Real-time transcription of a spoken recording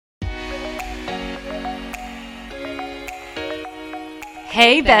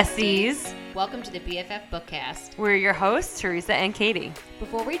Hey, besties. Welcome to the BFF Bookcast. We're your hosts, Teresa and Katie.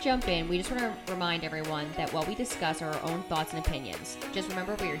 Before we jump in, we just want to remind everyone that what we discuss are our own thoughts and opinions. Just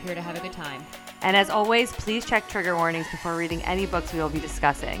remember we are here to have a good time. And as always, please check trigger warnings before reading any books we will be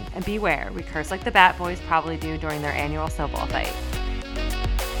discussing. And beware, we curse like the Bat Boys probably do during their annual snowball fight.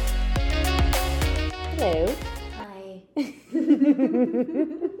 Hello. Hi.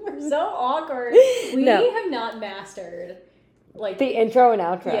 We're so awkward. We have not mastered the intro and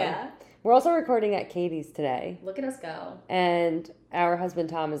outro. Yeah. We're also recording at Katie's today. Look at us go. And our husband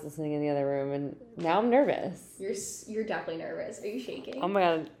Tom is listening in the other room, and now I'm nervous. You're definitely nervous. Are you shaking? Oh my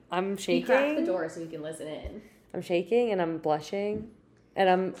god, I'm shaking. You cracked the door so you can listen in. I'm shaking and I'm blushing, and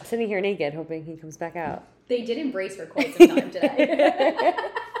I'm sitting here naked, hoping he comes back out. They did embrace for quite some time today.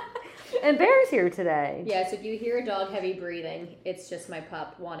 And Bear's here today. Yeah, so if you hear a dog heavy breathing, it's just my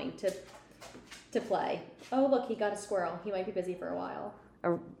pup wanting to play. Oh, look, he got a squirrel. He might be busy for a while.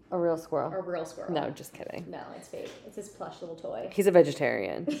 A real squirrel. A real squirrel. No, just kidding. No, it's fake. It's his plush little toy. He's a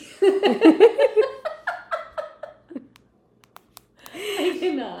vegetarian. I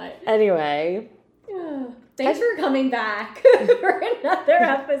cannot. Anyway. Thanks for coming back for another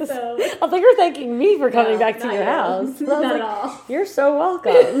episode. I think you're thanking me for coming back to your house. Not at all. You're so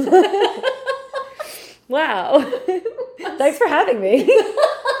welcome. Wow. Thanks for having me.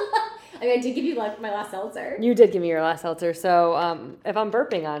 I mean, I did give you my last seltzer. You did give me your last seltzer. So if I'm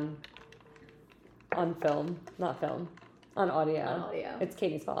burping on audio, it's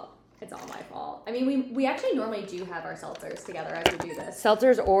Katie's fault. It's all my fault. I mean, we actually normally do have our seltzers together as we do this.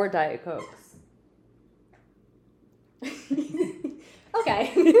 Seltzers or Diet Cokes.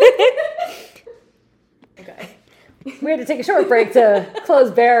 Okay. Okay. We had to take a short break to close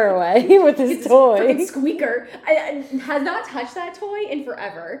Bear away with his toy. Freaking squeaker. I has not touched that toy in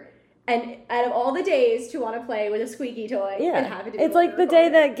forever. And out of all the days to want to play with a squeaky toy, and have it it's like the day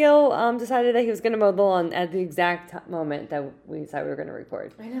that Gil decided that he was going to mow the lawn at the exact moment that we decided we were going to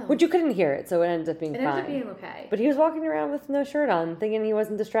record. I know. Which you couldn't hear it, so it ended up being fine. It ended up being okay. But he was walking around with no shirt on, thinking he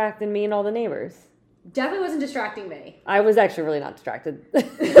wasn't distracting me and all the neighbors. Definitely wasn't distracting me. I was actually really not distracted.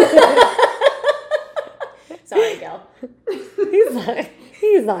 Sorry, Gil.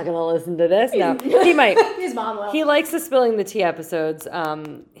 He's not going to listen to this. No, he might. His mom will. He likes the Spilling the Tea episodes.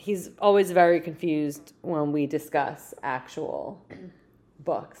 He's always very confused when we discuss actual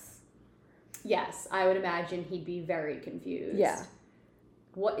books. Yes, I would imagine he'd be very confused. Yeah.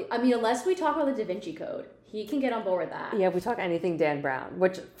 Unless we talk about the Da Vinci Code, he can get on board with that. Yeah, we talk anything Dan Brown,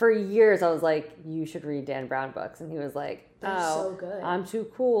 which for years I was like, you should read Dan Brown books. And he was like, They're so good. I'm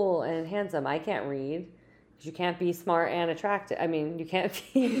too cool and handsome. I can't read. You can't be smart and attractive. I mean, you can't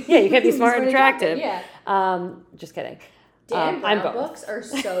be smart and attractive. Yeah. Just kidding. Dan Brown books are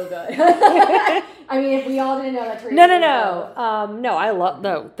so good. I mean, if we all didn't know that, Teresa. No. I love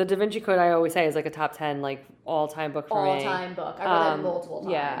the Da Vinci Code. I always say is like a top 10 like all-time book for me. All-time book. I've read that multiple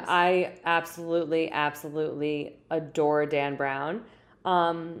times. Yeah, I absolutely adore Dan Brown.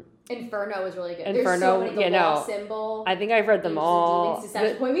 Inferno is really good. Inferno, There's so many, Lost Symbol. I think I've read them all.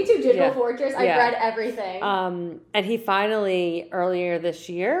 Point me to Digital Fortress. I've read everything. And he finally, earlier this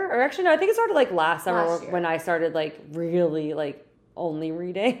year, or actually no, I think it started like last summer when I started like really like only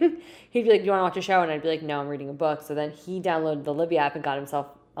reading. He'd be like, do you want to watch a show? And I'd be like, no, I'm reading a book. So then he downloaded the Libby app and got himself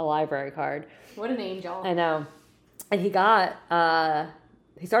a library card. What an angel. I know. And he got,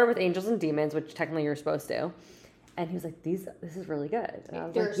 he started with Angels and Demons, which technically you're supposed to. And he was like, this is really good. And I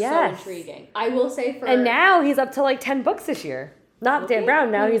was They're so intriguing. I will say And now he's up to like 10 books this year. Not Dan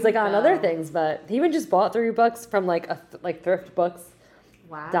Brown. Now he's like on other things, but he even just bought 3 books from like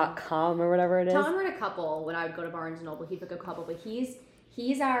thriftbooks.com or whatever it is. Tom read a couple when I would go to Barnes & Noble. He'd pick a couple, but he's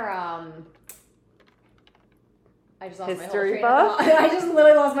our, I just lost history my whole buff? train of thought. I just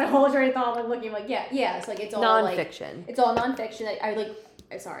literally lost my whole train of thought. I'm looking like, yeah. It's like, it's all nonfiction. It's all nonfiction.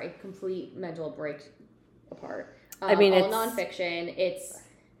 Complete mental break apart. I mean, all nonfiction. It's,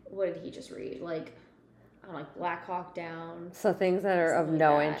 what did he just read? Like Black Hawk Down. So things that are of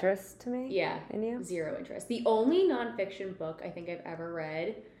no interest to me? Yeah. In you? Zero interest. The only nonfiction book I think I've ever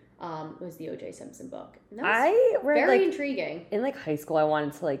read was the O.J. Simpson book. And that was very intriguing. In like high school, I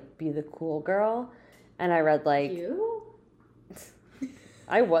wanted to like be the cool girl. And I read like... You?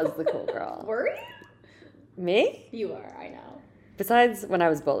 I was the cool girl. Were you? Me? You are, I know. Besides when I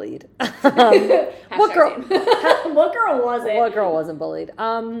was bullied. What girl? What girl was it? What girl wasn't bullied?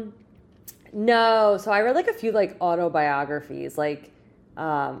 No. So I read like a few like autobiographies. Like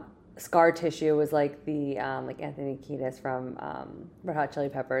Scar Tissue was like the like Anthony Kiedis from Red Hot Chili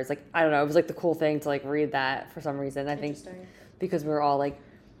Peppers. Like I don't know. It was like the cool thing to like read that for some reason. I think because we were all like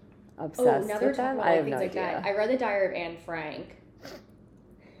obsessed with them. I have no idea. I read The Diary of Anne Frank.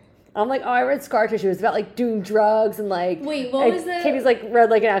 I'm like, oh, I read Scar Tissue. It's about like doing drugs and like. Wait, what was the? Katie's like read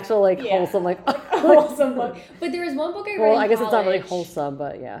like an actual like wholesome like wholesome book. But there was one book I read. Well, in I guess college. it's not really wholesome,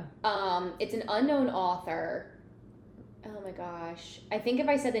 but yeah. It's an unknown author. Oh my gosh! I think if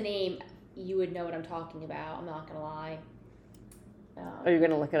I said the name, you would know what I'm talking about. I'm not gonna lie. Are you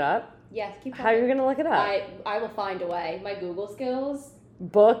gonna look it up? Yes, keep talking. How are you gonna look it up? I will find a way. My Google skills.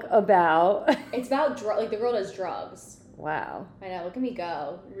 Book about. It's about like the girl does drugs. Wow. I know. Look at me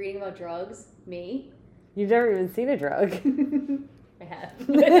go. Reading about drugs. Me. You've never even seen a drug. I have.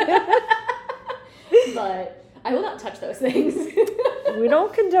 But I will not touch those things. We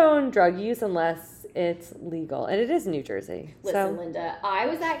don't condone drug use unless it's legal, and it is New Jersey. Listen, Linda, I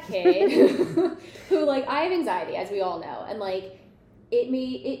was that kid who, like, I have anxiety, as we all know, and like,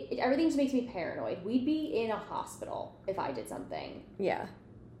 everything just makes me paranoid. We'd be in a hospital if I did something. Yeah.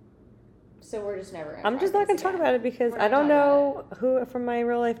 So we're just never. I'm just not going to talk about it because I don't know who from my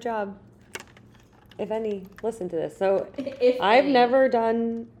real life job, if any, listen to this. So I've never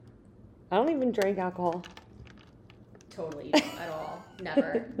done. I don't even drink alcohol. Totally, you don't at all.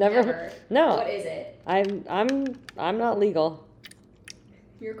 Never. Never. No. What is it? I'm not legal.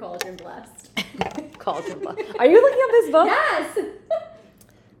 You're cauldron blessed. Cauldron blessed. Are you looking up this book? Yes.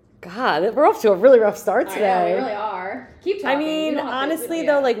 God, we're off to a really rough start today. I know, we really are. Keep talking. I mean, honestly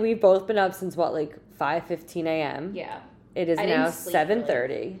though, like we've both been up since what, like 5:15 a.m. Yeah. It is now 7:30.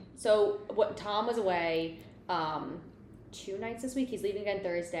 Really. So Tom was away 2 nights this week. He's leaving again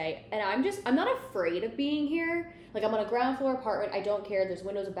Thursday, and I'm not afraid of being here. Like, I'm on a ground floor apartment. I don't care. There's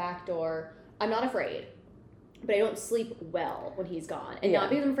windows, a back door. I'm not afraid. But I don't sleep well when he's gone. And not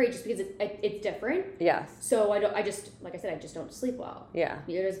because I'm afraid, just because it's different. Yes. So I just don't sleep well. Yeah.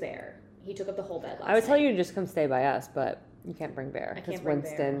 Neither does Bear. He took up the whole bed last night. I would tell you to just come stay by us, but you can't bring Bear. Because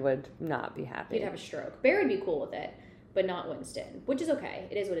Winston Bear. would not be happy. He'd have a stroke. Bear would be cool with it, but not Winston, which is okay.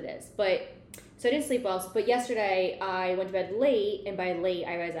 It is what it is. But so I didn't sleep well. But yesterday I went to bed late, and by late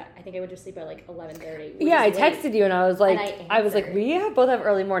I realized I think I went to sleep by like 11:30. Yeah, I texted you and I was like, we both have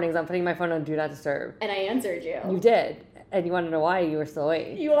early mornings. I'm putting my phone on Do Not Disturb. And I answered you. You did. And you want to know why you were still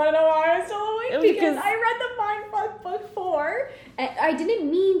awake? You want to know why I was still awake? Because I read the Mindfuck book 4. And I didn't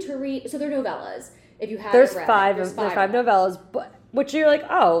mean to read. So they're novellas. If you haven't read there's five novellas, but which you're like,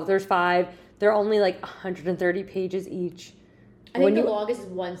 oh, there's 5. They're only like 130 pages each. I think the longest is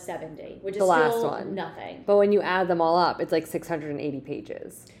 170, which is the last still one. Nothing. But when you add them all up, it's like 680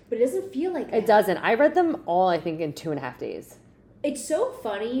 pages. But it doesn't feel like that. It doesn't. I read them all, I think, in 2.5 days. It's so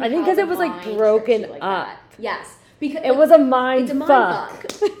funny. I think because it was like broken up. That. Yes. Because it was a mind fuck.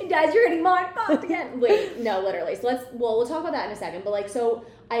 It's a mind fuck. Guys, you're getting mind fucked again. Wait, no, literally. So we'll talk about that in a second. But like, so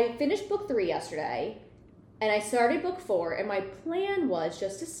I finished book 3 yesterday, and I started book 4, and my plan was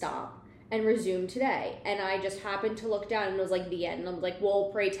just to stop and resume today. And I just happened to look down, and it was like the end. And I was like, well,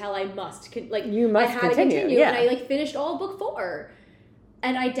 pray tell, I must. You must continue. Yeah. And I like finished all of book 4.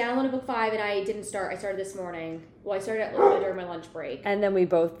 And I downloaded book 5, and I didn't start. I started this morning. Well, I started during my lunch break. And then we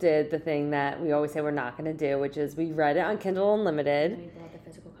both did the thing that we always say we're not going to do, which is we read it on Kindle Unlimited. And we bought the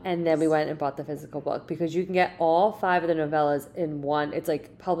physical copies. And then we went and bought the physical book because you can get all 5 of the novellas in one. It's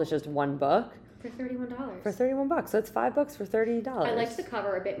like published as one book. For $31. For $31. So it's 5 books for $30. I liked the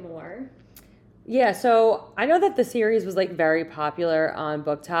cover a bit more. Yeah, so I know that the series was like very popular on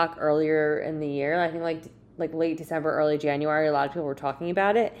Book Talk earlier in the year. I think like late December, early January, a lot of people were talking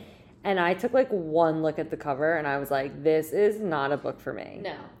about it. And I took like one look at the cover and I was like, this is not a book for me.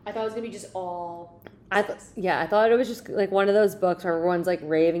 No. I thought it was going to be just all... I thought it was just like one of those books where everyone's like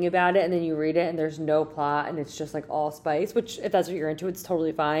raving about it and then you read it and there's no plot and it's just like all spice, which if that's what you're into, it's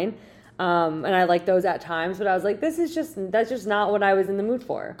totally fine. And I like those at times, but I was like, that's just not what I was in the mood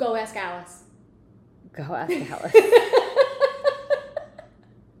for. Go ask Alice. Go ask Alice.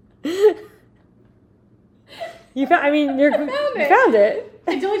 You found it.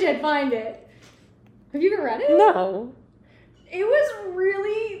 I told you I'd find it. Have you ever read it? No. It was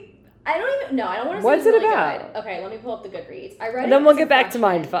really... I don't want to say What's it really about? Good. Okay, let me pull up the Goodreads. I read it. And then we'll get back to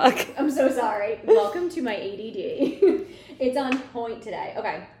Mindfuck. I'm so sorry. Welcome to my ADD. It's on point today.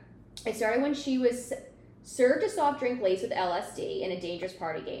 Okay. It started when she was served a soft drink laced with LSD in a dangerous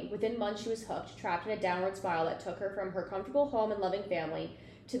party game. Within months, she was hooked, trapped in a downward spiral that took her from her comfortable home and loving family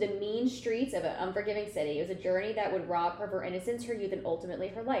to the mean streets of an unforgiving city. It was a journey that would rob her of her innocence, her youth, and ultimately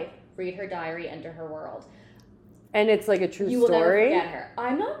her life. Read her diary, enter her world. And it's like a true story? You will never forget her.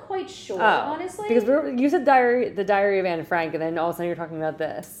 I'm not quite sure, honestly. Because you said the Diary of Anne Frank, and then all of a sudden you're talking about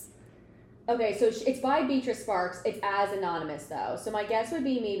this. Okay, so it's by Beatrice Sparks. It's as anonymous, though. So my guess would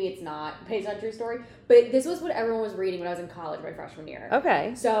be maybe it's not based on true story. But this was what everyone was reading when I was in college my freshman year.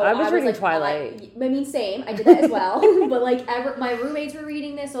 Okay. So I was reading like, Twilight. I mean, same. I did that as well. But like, my roommates were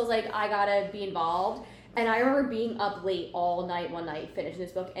reading this, so I was like, I gotta be involved. And I remember being up late all night one night finishing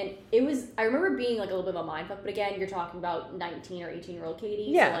this book. And I remember being like a little bit of a mindfuck. But again, you're talking about 19 or 18-year-old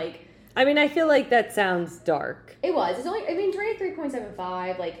Katie. Yeah. So like... I mean, I feel like that sounds dark. It was. It's only... I mean, rated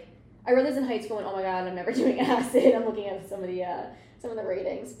 3.75. Like, I read this in high school and, oh my god, I'm never doing acid. I'm looking at some of the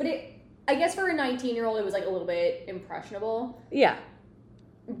ratings. But I guess for a 19-year-old, it was like a little bit impressionable. Yeah.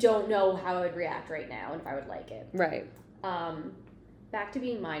 Don't know how I would react right now and if I would like it. Right. Back to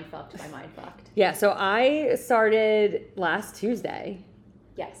being mindfucked by mindfucked. Yeah, so I started last Tuesday.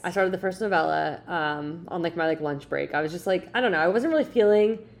 Yes. I started the first novella on like my like lunch break. I was just like, I don't know, I wasn't really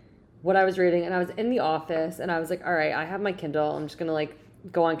feeling what I was reading, and I was in the office, and I was like, all right, I have my Kindle. I'm just gonna like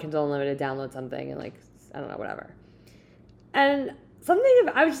go on Kindle Unlimited, download something, and like, I don't know, whatever. And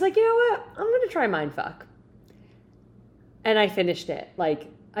I was just like, you know what? I'm gonna try Mindfuck. And I finished it. Like,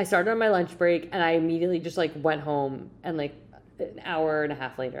 I started on my lunch break, and I immediately just like went home, and like an hour and a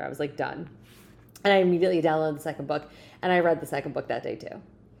half later, I was like done. And I immediately downloaded the second book, and I read the second book that day too.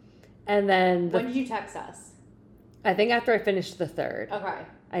 And then when did you text us? I think after I finished the third. Okay.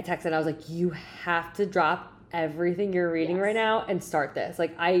 I texted, I was like, you have to drop everything you're reading right now and start this.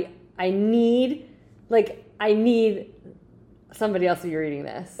 Like, I need somebody else to be reading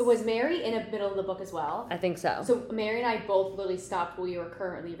this. Was Mary in the middle of the book as well? I think so. So Mary and I both literally stopped what we were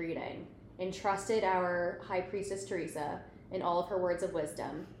currently reading and trusted our high priestess Teresa in all of her words of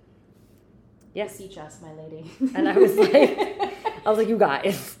wisdom. Yes. Beseech us, my lady. And I was like, you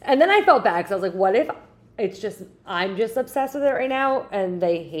guys. And then I felt bad because I was like, what if I'm just obsessed with it right now and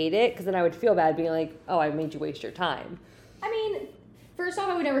they hate it? Because then I would feel bad being like, oh, I made you waste your time. I mean, first off,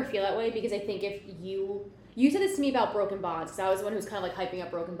 I would never feel that way because I think if you said this to me about Broken Bonds, because I was the one who was kind of like hyping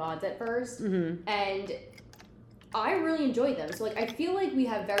up Broken Bonds at first. Mm-hmm. And I really enjoyed them. So like, I feel like we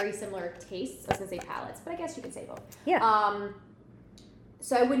have very similar tastes. I was going to say palettes, but I guess you can say both. Yeah.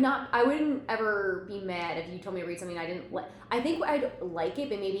 So I wouldn't ever be mad if you told me to read something I didn't like. I think I'd like it,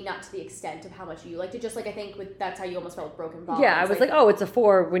 but maybe not to the extent of how much you liked it. Just like I think that's how you almost felt with Broken Bonds. Yeah, I was like, oh, it's a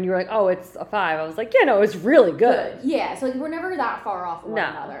 4. When you were like, oh, it's a 5. I was like, yeah, no, it's really good. Yeah, so like we're never that far off from one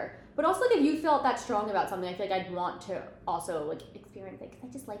another. But also, like, if you felt that strong about something, I feel like I'd want to also, like, experience it. Because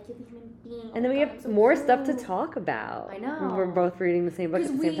I just like you as a human being. And then we have more stuff to talk about. I know. We're both reading the same book at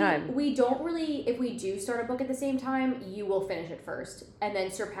the same time. We don't really, if we do start a book at the same time, you will finish it first. And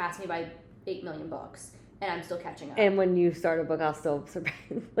then surpass me by 8 million books. And I'm still catching up. And when you start a book, I'll still surpass.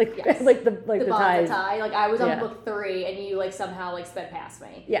 Like, yes. like the ties. tie. Like, I was on book 3, and you, like, somehow, like, sped past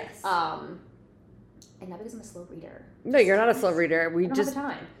me. Yes. And not because I'm a slow reader. No, you're not a slow reader. I don't have the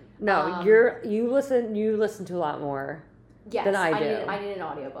time. No, you listen to a lot more than I do. I need an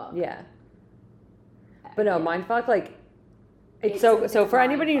audiobook. Yeah. But no, Mindfuck, like, it's so for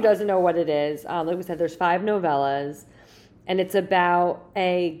anybody who doesn't know what it is, like we said, there's 5 novellas, and it's about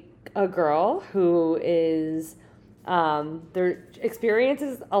a girl who is, there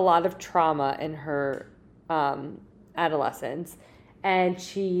experiences a lot of trauma in her adolescence, and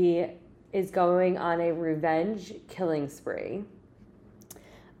she is going on a revenge killing spree.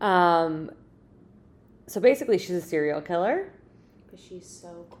 So basically she's a serial killer. Because she's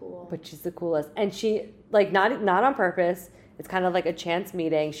so cool. But she's the coolest. And she, like, not on purpose. It's kind of like a chance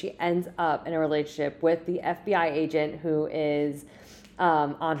meeting. She ends up in a relationship with the FBI agent who is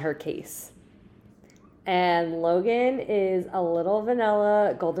on her case. And Logan is a little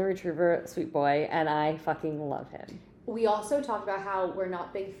vanilla golden retriever sweet boy, and I fucking love him. We also talked about how we're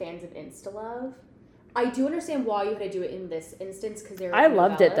not big fans of Insta-love. I do understand why you had to do it in this instance because they're. I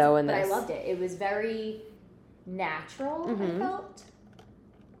loved it though in this. I loved it. It was very natural. I felt.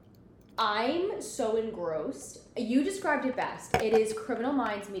 I'm so engrossed. You described it best. It is Criminal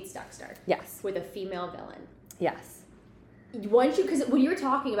Minds meets Dexter. Yes. With a female villain. Yes. Because when you were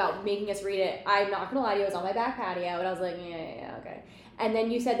talking about making us read it, I'm not gonna lie to you, I was on my back patio and I was like, yeah, okay. And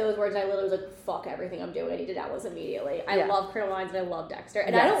then you said those words, and I literally was like, fuck everything I'm doing. I need to download this immediately. I love Criminal Minds and I love Dexter.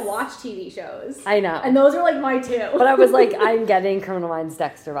 And I don't watch TV shows. I know. And those are like my 2. But I was like, I'm getting Criminal Minds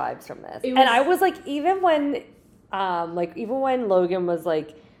Dexter vibes from this. And I was like, even when Logan was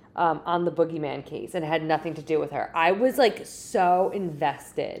like on the Boogeyman case and it had nothing to do with her, I was like so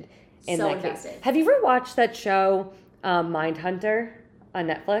invested in that case. Have you ever watched that show, Mindhunter on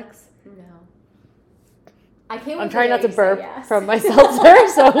Netflix? No. I can't. I'm trying not to burp from my seltzer,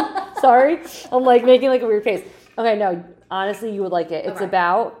 so sorry. I'm like making like a weird face. Okay, no, honestly, you would like it. It's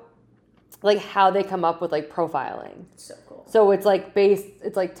about like how they come up with like profiling. So cool. So it's like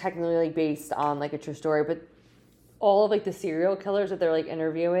technically like based on like a true story, but all of like the serial killers that they're like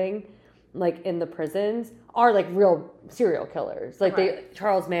interviewing like in the prisons are like real serial killers. Like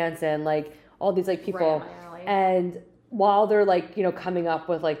Charles Manson, like all these like people. Right up my alley. And while they're like, you know, coming up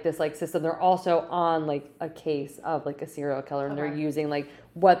with like this like system, they're also on like a case of like a serial killer, and they're using like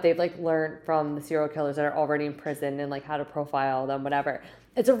what they've like learned from the serial killers that are already in prison and like how to profile them, whatever.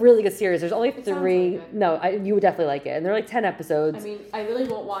 It's a really good series. There's only 3. Really good. No, you would definitely like it. And they're like 10 episodes. I mean, I really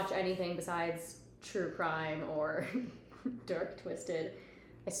won't watch anything besides true crime or dark, twisted.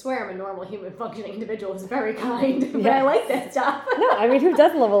 I swear I'm a normal human functioning individual who's very kind, but I like that stuff. No, I mean, who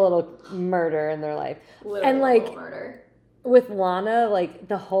doesn't love a little murder in their life? Literally and like a murder. with Lana, like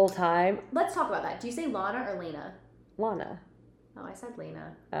the whole time. Let's talk about that. Do you say Lana or Lena? Lana. Oh, I said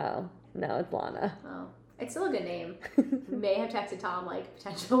Lena. Oh, no, it's Lana. Oh. It's still a good name. May have texted Tom like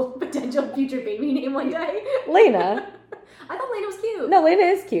potential future baby name one day. Lena. I thought Lena was cute. No, Lena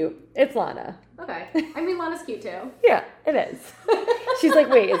is cute. It's Lana. Okay. I mean, Lana's cute too. Yeah, it is. She's like,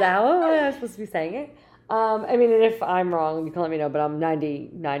 wait, is that how I'm supposed to be saying it? I mean, and if I'm wrong, you can let me know, but I'm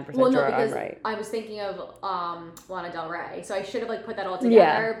 99% sure I'm right. I was thinking of Lana Del Rey, so I should have like put that all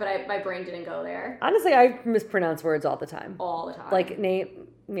together, but my brain didn't go there. Honestly, I mispronounce words all the time. All the time. Like name,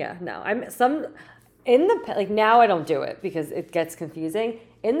 yeah, no. Like now I don't do it because it gets confusing.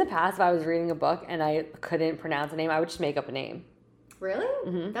 In the past, if I was reading a book and I couldn't pronounce a name, I would just make up a name. Really?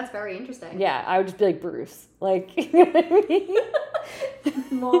 Mm-hmm. That's very interesting. Yeah, I would just be like Bruce. Like, you know what I mean?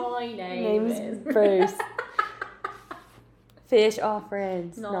 My name is Bruce. Fish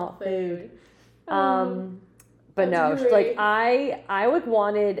offerings, not food. But no, great. like I like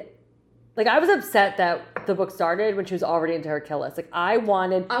wanted, like I was upset that the book started when she was already into her kill list. Like I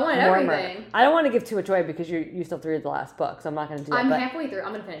wanted more everything. murder. I don't want to give too much away because you still have to read the last book, so I'm not going to do that. I'm halfway through.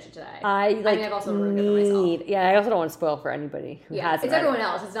 I'm going to finish it today. I mean, I've also ruined it for myself. Yeah, I also don't want to spoil for anybody who hasn't. It's everyone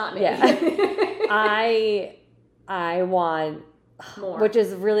else. It's not me. Yeah. I want more, which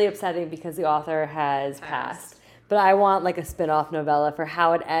is really upsetting because the author has passed. But I want like a spin-off novella for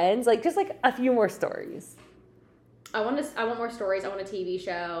how it ends, like just like a few more stories. I want more stories. I want a TV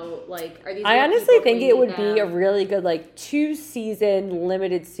show. Like, are these? I honestly think it would be a really good like 2-season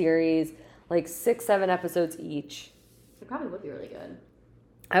limited series, like 6-7 episodes each. It probably would be really good.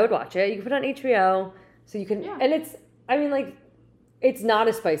 I would watch it. You can put it on HBO, so you can. Yeah. And it's. I mean, like, it's not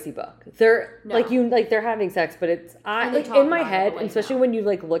a spicy book. They're they're having sex, but it's like in my head, especially when you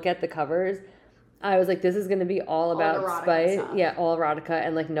like look at the covers. I was like, this is going to be all about spice. Yeah, all erotica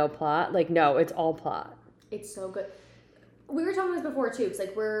and like no plot. Like, no, it's all plot. It's so good. We were talking about this before too, because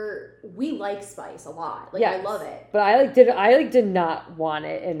like we like spice a lot. Like, I love it. But I did not want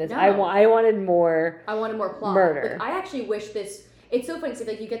it in this. No. I wanted more. I wanted more plot. Murder. Like, I actually wish this. It's so funny. So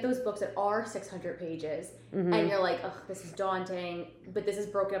like you get those books that are 600 pages, and you're like, oh, this is daunting. But this is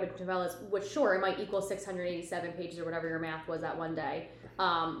broken up into novellas, which sure it might equal 687 pages or whatever your math was that one day.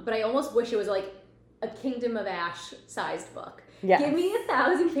 But I almost wish it was like a Kingdom of Ash sized book. Yes. Give me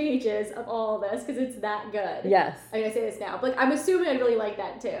 1,000 pages of all of this because it's that good. Yes. I mean, I say this now, but like, I'm assuming I'd really like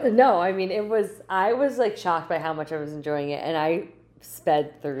that too. No, I mean, I was like shocked by how much I was enjoying it, and I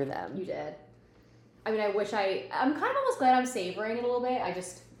sped through them. You did. I mean, I'm kind of almost glad I'm savoring it a little bit.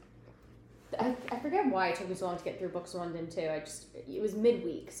 I forget why it took me so long to get through books 1 and 2. It was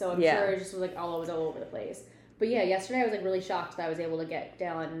midweek, so I'm sure it just was like all over the place. But yeah, yesterday I was like really shocked that I was able to get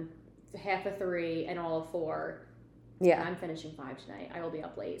down half of 3 and all of 4. Yeah. And I'm finishing 5 tonight. I will be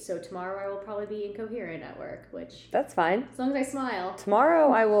up late. So tomorrow I will probably be incoherent at work, which... That's fine. As long as I smile.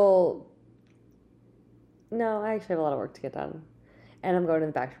 Tomorrow I will... No, I actually have a lot of work to get done. And I'm going to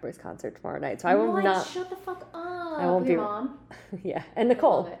the Backstreet Boys concert tomorrow night. So I will not... Shut the fuck up. I won't be... Your mom? Yeah. And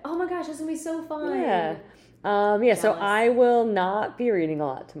Nicole. Oh my gosh, that's going to be so fun. Yeah. Yeah, so I will not be reading a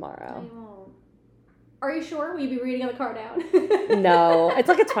lot tomorrow. I won't. Are you sure? Will you be reading on the car down? No. It's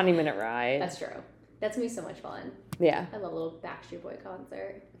like a 20-minute ride. That's true. That's going to be so much fun. Yeah. I love a little Backstreet Boy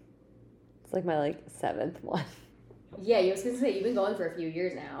concert. It's like my 7th one. Yeah, you was going to say, you've been going for a few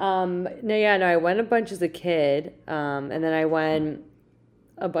years now. No, I went a bunch as a kid, and then I went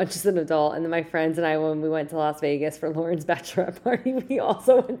a bunch as an adult, and then my friends and I, when we went to Las Vegas for Lauren's bachelorette party, we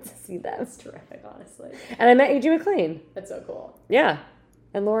also went to see them. That's terrific, honestly. And I met A.J. McLean. That's so cool. Yeah.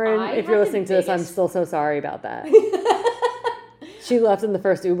 And Lauren, if you're listening to this, I'm still so sorry about that. She left in the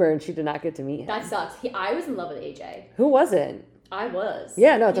first Uber, and she did not get to meet him. That sucks. I was in love with AJ. Who wasn't? I was.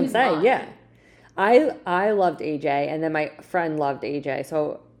 Yeah, no, that's what I'm saying. Mine. Yeah. I loved AJ, and then my friend loved AJ.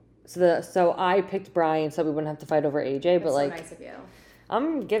 So I picked Brian so we wouldn't have to fight over AJ. That's but so nice of you.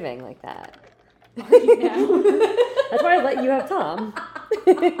 I'm giving like that. Are you now? That's why I let you have Tom.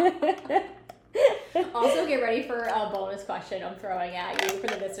 Also, get ready for a bonus question I'm throwing at you for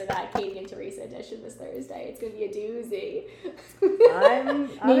the This or That Katie and Teresa edition this Thursday. It's going to be a doozy.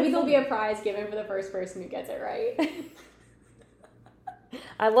 Maybe there'll be a prize given for the first person who gets it right.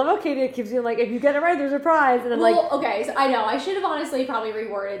 I love how Katie keeps being like, if you get it right, there's a prize. And then okay, so I know. I should have honestly probably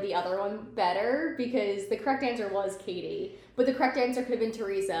reworded the other one better because the correct answer was Katie. But the correct answer could have been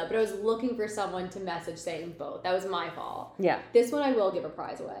Teresa. But I was looking for someone to message saying both. That was my fault. Yeah. This one I will give a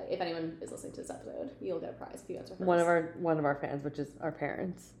prize away. If anyone is listening to this episode, you'll get a prize if you answer first. One of our fans, which is our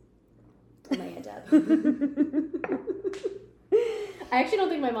parents. And my Aunt Deb. I actually don't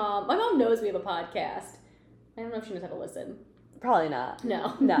think my mom knows we have a podcast. I don't know if she knows how to listen. Probably not.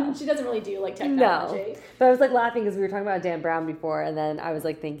 No. She doesn't really do like technology. No. But I was like laughing because we were talking about Dan Brown before, and then I was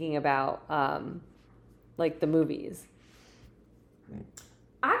like thinking about like the movies.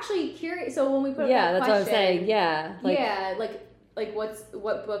 Actually, curious. So when we put up that's that question, what I'm saying. Yeah. Like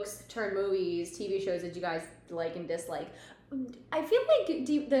what books turn movies, TV shows did you guys like and dislike? I feel like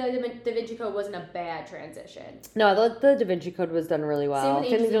the Da Vinci Code wasn't a bad transition. No, I thought the Da Vinci Code was done really well.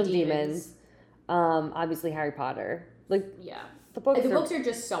 Same with Angels and Demons. Obviously Harry Potter. Yeah. The books are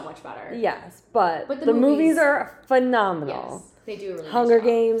just so much better. Yes, but the movies are phenomenal. Yes, they do a really Hunger nice job.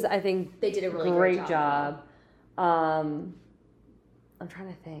 Games, I think they did a really great job. I'm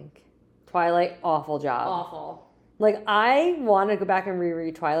trying to think. Twilight, awful job. Awful. Like, I want to go back and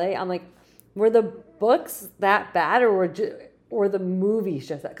reread Twilight. I'm like, were the books that bad, or were the movies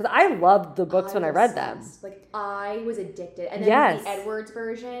just that? Because I loved the books when I read them. Like, I was addicted. And then the Edwards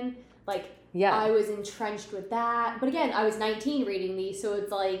version, I was entrenched with that. But again, I was 19 reading these, so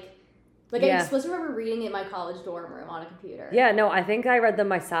it's I was supposed to remember reading it in my college dorm room on a computer. Yeah, no, I think I read them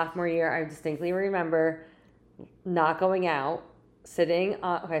my sophomore year. I distinctly remember not going out, sitting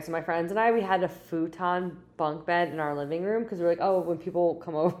so my friends and I, we had a futon bunk bed in our living room because we were like, oh, when people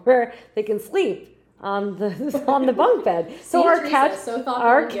come over, they can sleep on the bunk bed. So our couch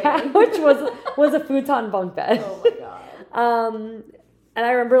was a futon bunk bed. Oh my god. And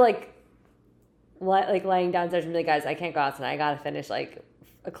I remember laying downstairs and be like, guys, I can't go out tonight. I gotta finish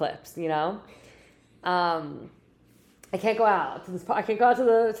Eclipse, you know. I can't go out to I can't go out to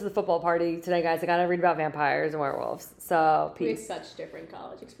the football party today, guys. I gotta read about vampires and werewolves. So peace. We have such different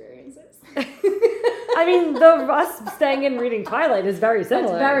college experiences. I mean, us staying in reading Twilight is very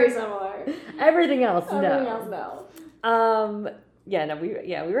similar. It's very similar. Everything else, no. Yeah, no, we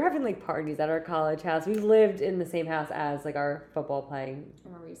were having parties at our college house. We lived in the same house as our football playing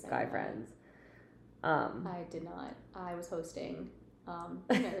guy friends. I did not. I was hosting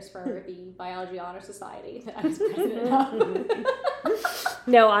dinners for the Biology Honor Society that I was president of.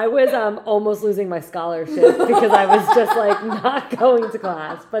 No, I was almost losing my scholarship because I was just not going to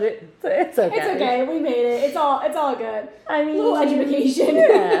class. But it's okay. It's okay. We made it. It's all good. I mean, a little education.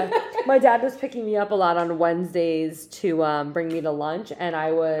 Yeah. My dad was picking me up a lot on Wednesdays to bring me to lunch, and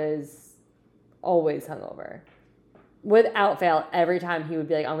I was always hungover. Without fail, every time he would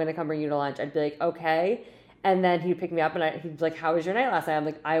be like, I'm going to come bring you to lunch, I'd be like, okay. And then he'd pick me up and he'd be like, how was your night last night? I'm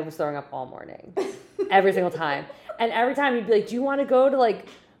like, I was throwing up all morning. Every single time. And every time he'd be like, do you want to go to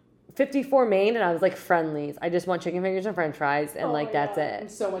 54 Main? And I was like, Friendlies. I just want chicken fingers and french fries. And that's it.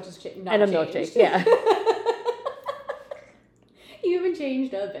 And so much has changed. And a milkshake. Yeah. You haven't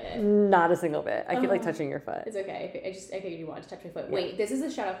changed a bit. Not a single bit. I keep touching your foot. It's okay. I figured you wanted to touch my foot. Yeah. Wait, this is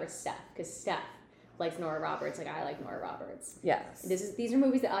a shout out for Steph. Because Steph likes Nora Roberts, I like Nora Roberts. Yes. These are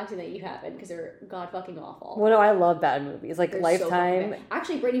movies that that you haven't because they're god fucking awful. Well, no, I love bad movies they're Lifetime. So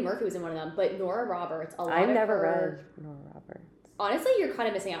actually, Brittany Murphy was in one of them, but Nora Roberts. I've never read Nora Roberts. Honestly, you're kind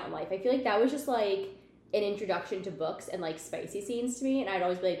of missing out on life. I feel like that was just an introduction to books and spicy scenes to me, and I'd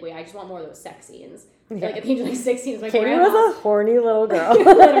always be like, wait, I just want more of those sex scenes. Yeah. At the age of 16, my Katie grandma was a horny little girl.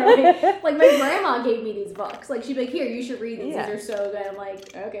 Literally, my grandma gave me these books. She'd be like, here, you should read these. Yeah. These are so good. I'm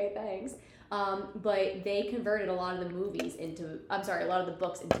like, okay, thanks. But they converted a lot of the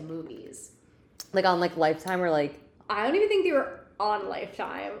books into movies. On Lifetime or I don't even think they were on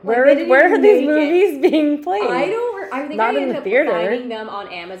Lifetime. Where are these movies being played? I think Not I in ended the up theater. finding them on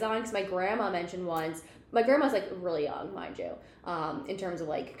Amazon because my grandma mentioned once. My grandma's really young, mind you, in terms of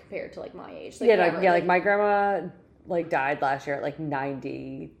compared to my age. My grandma died last year at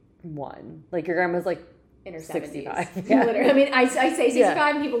 91. Your grandma's in her 65. 70s. Yeah. Literally. I mean, I say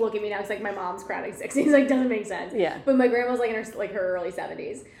 65 and people look at me now. It's my mom's crowning 60s. Doesn't make sense. Yeah. But my grandma's in her early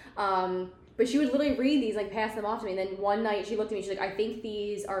 70s. But she would literally read these, pass them off to me. And then one night she looked at me. She's like, I think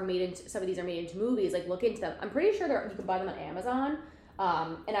some of these are made into movies. Look into them. I'm pretty sure you can buy them on Amazon.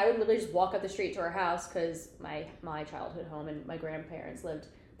 And I would literally just walk up the street to her house because my childhood home and my grandparents lived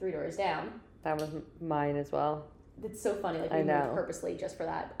 3 doors down. That was mine as well. It's so funny. Like, I we know. moved purposely just for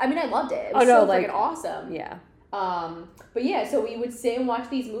that. I mean, I loved it. It was freaking awesome. Yeah. But yeah, so we would sit and watch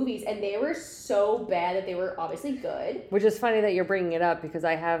these movies, and they were so bad that they were obviously good. Which is funny that you're bringing it up because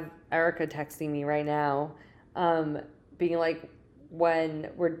I have Erica texting me right now, being like, when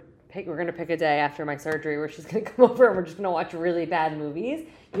we're going to pick a day after my surgery where she's going to come over and we're just going to watch really bad movies.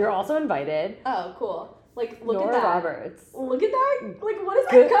 You're also invited. Oh, cool. Like, look Nora at that. Roberts. Look at that. Like, what is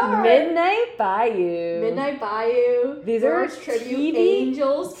that cover? Midnight Bayou. Midnight Bayou. These are Tribute. TV,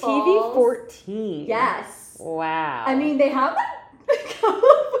 Angels Falls. TV 14. Yes. Wow. I mean, they have like a couple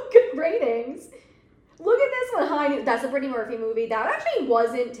of good ratings. Look at this one. Hi, that's a Brittany Murphy movie. That actually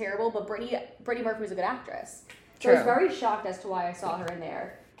wasn't terrible, but Brittany Murphy was a good actress. So I was very shocked as to why I saw her in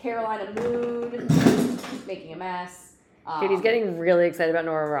there. Carolina Moon, Making a Mess. Katie's getting really excited about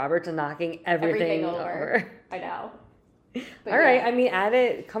Nora Roberts and knocking everything over. I know. All right. I mean, add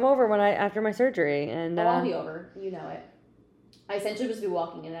it. Come over after my surgery, and I'll be over. You know it. I essentially was be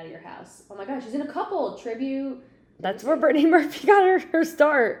walking in and out of your house. Oh my gosh, she's in a couple tribute. That's where Brittany Murphy got her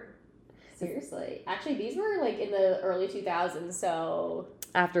start. Seriously, actually, these were like in the early 2000s. So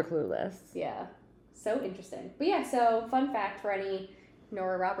after Clueless. Yeah. So interesting. But yeah. So fun fact for any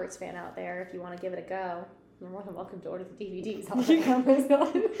Nora Roberts fan out there, if you want to give it a go. You're more than welcome to order the DVDs on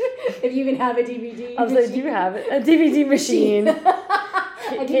Amazon. If you can have a DVD I was like, do you have a DVD machine?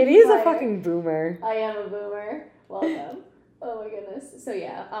 Katie's a fucking boomer. I am a boomer. Welcome. Oh my goodness. So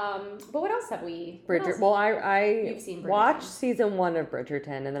yeah. But what else have we? Well, I You've seen Bridgerton. Watched season 1 of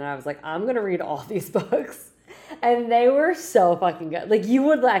Bridgerton, and then I was like, I'm gonna read all these books, and they were so fucking good. Like, you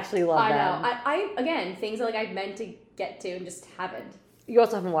would actually love them. I know. I again, things that like I meant to get to and just haven't. You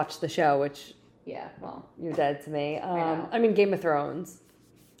also haven't watched the show, which. Yeah, well. You're dead to me. I mean, Game of Thrones.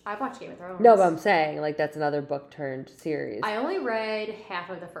 I've watched Game of Thrones. No, but I'm saying, like, that's another book turned series. I only read half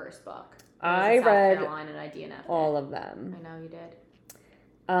of the first book. I read South Carolina and I DNF'd all it. of them. I know you did.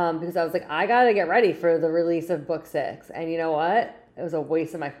 Because I was like, I gotta get ready for the release of book 6. And you know what? It was a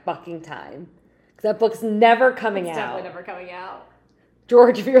waste of my fucking time. Because that book's never coming out. It's definitely never coming out.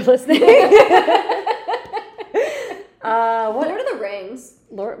 George, if you're listening. What? Lord of the Rings.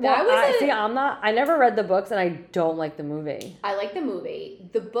 I never read the books, and I don't like the movie. I like the movie.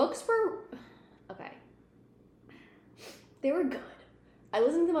 The books were okay. They were good. I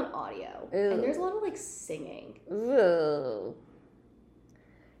listened to them on audio, and there's a lot of like singing. Ew.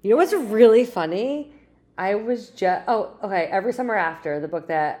 You know what's really funny? I was just Every Summer After, the book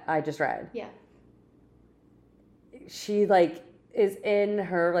that I just read. Yeah. She like is in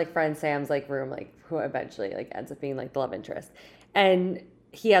her like friend Sam's like room, like who eventually like ends up being like the love interest, and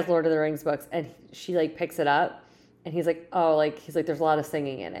he has Lord of the Rings books, and she like picks it up, and he's like, there's a lot of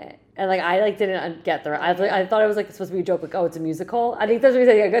singing in it, and like I like didn't get the I thought it was like supposed to be a joke, like, oh, it's a musical. I think that's what he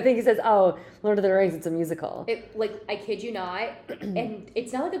said. I think he says, oh, Lord of the Rings, it's a musical. It like I kid you not, and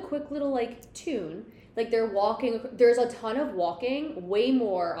it's not like a quick little like tune. Like they're walking. There's a ton of walking, way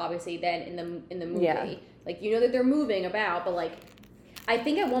more obviously than in the movie. Yeah. Like you know that they're moving about, but like. I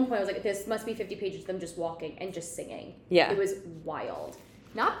think at one point I was like, this must be 50 pages of them just walking and just singing. Yeah. It was wild.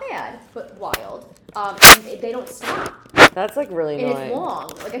 Not bad, but wild. And they don't stop. That's like really annoying. And it's long.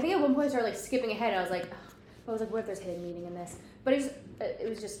 Like I think at one point I started like skipping ahead and I was like, what if there's hidden meaning in this? But it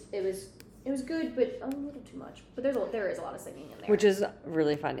was good, but a little too much. But there is a lot of singing in there. Which is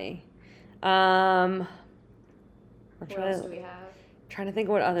really funny. What else do we have? Trying to think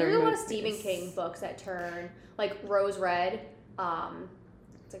of what other There's a lot of movies. Stephen King books that turn like Rose Red.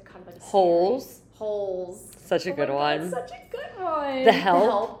 It's like kind of like a Holes. Such a good one. Such a good one. The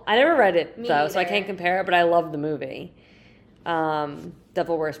Help. I never read it though, so I neither. can't compare it, but I love the movie.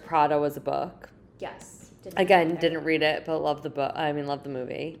 Devil Wears Prada was a book. Yes. Didn't read it, but love the book. Love the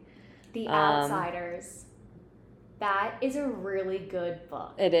movie. The Outsiders. That is a really good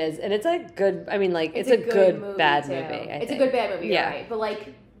book. It is, and it's a good. It's a good movie bad too. movie. It's a good bad movie, yeah. right? But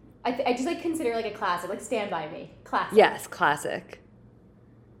like, I just like consider it like a classic, like Stand By Me, classic. Yes, classic.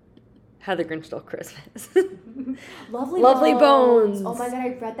 How the Grinch Stole Christmas. Lovely Bones. Oh my god,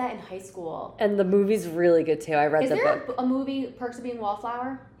 I read that in high school. And the movie's really good too. I read the book. Is there a movie, Perks of Being a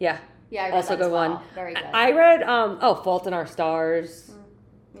Wallflower? Yeah. Yeah, I read also that good as well. one. Very good. I read Fault in Our Stars.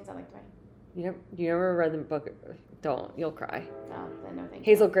 Means something to me. You never read the book? Don't. You'll cry. No, then no thank you.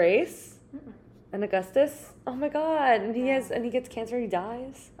 Hazel Grace and Augustus. Oh my god! And he gets cancer. And he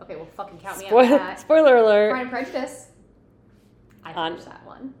dies. Okay, well, fucking count me out for that. Spoiler alert. Pride and Prejudice. I finished that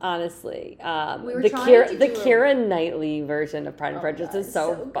one. Honestly, We the Keira Knightley version of Pride and Prejudice is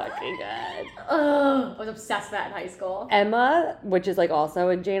so fucking good. I was obsessed with that in high school. Emma, which is like also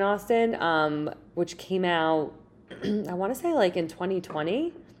in Jane Austen, which came out, I want to say like in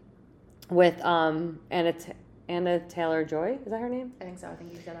 2020, with Anna Anna Taylor-Joy. Is that her name? I think so. I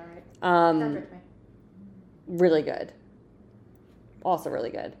think you said that right. Sounds right to me. Really good. Also really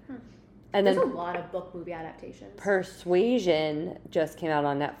good. And There's then a lot of book movie adaptations. Persuasion just came out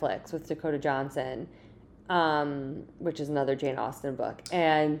on Netflix with Dakota Johnson, which is another Jane Austen book.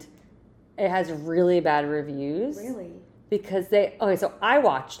 And it has really bad reviews. Really? Because so I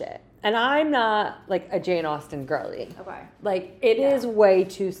watched it. And I'm not, like, a Jane Austen girly. Okay. Like, it is way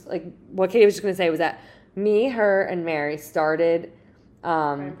too, like, what Katie was just going to say was that me, her, and Mary started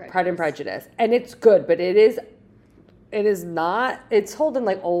Pride and Prejudice. And it's good, but it is not, it's told in,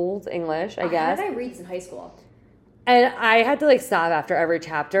 like, old English, I guess. How did I read this in high school? And I had to, like, stop after every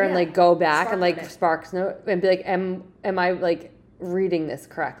chapter and, like, go back and, like, Sparks Note and be like, am I, like, reading this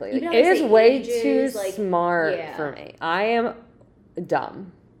correctly? Like, it is way too smart for me. I am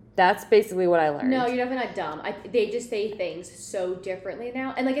dumb. That's basically what I learned. No, you're definitely not dumb. They just say things so differently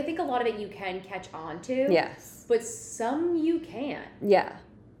now. And, like, I think a lot of it you can catch on to. Yes. But some you can't. Yeah.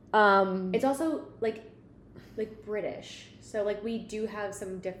 It's also, like British. So, like, we do have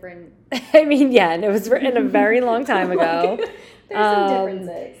some different... I mean, yeah, and it was written a very long time ago. There's some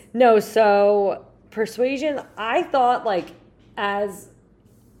differences. No, so Persuasion, I thought, like, I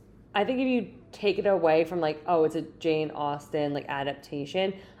think if you take it away from, like, oh, it's a Jane Austen, like,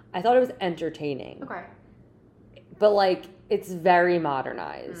 adaptation, I thought it was entertaining. Okay. But, like, it's very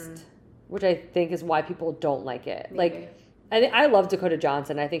modernized, which I think is why people don't like it. Maybe. Like, I love Dakota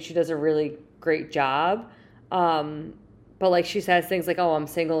Johnson. I think she does a really great job. But, like, she says things like, oh, I'm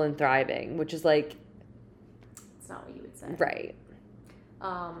single and thriving, which is, like... It's not what you would say. Right.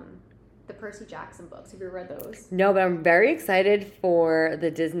 The Percy Jackson books. Have you read those? No, but I'm very excited for the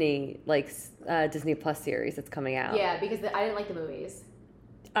Disney, Disney Plus series that's coming out. Yeah, because I didn't like the movies.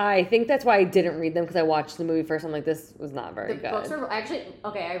 I think that's why I didn't read them, because I watched the movie first. I'm like, this was not very good. The books were actually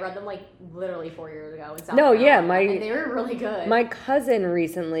okay. I read them like literally 4 years ago in South Carolina, and they were really good. My cousin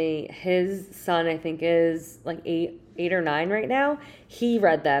recently, his son I think is like eight or 9 right now. He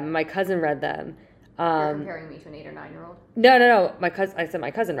read them. My cousin read them. You're comparing me to an 8 or 9-year-old. No. I said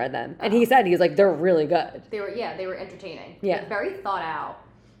my cousin read them, and he said he was like, they're really good. They were entertaining. Yeah, like, very thought out.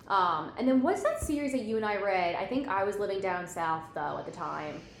 And then what's that series that you and I read? I think I was living down south, though, at the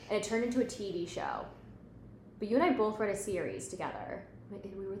time. And it turned into a TV show. But you and I both read a series together.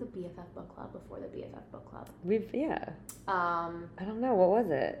 We were the BFF book club before the BFF book club. I don't know. What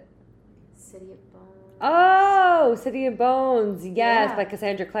was it? City of Bones. Oh, City of Bones. Yes, by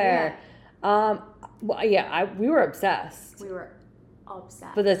Cassandra Clare. Yeah. We were obsessed. We were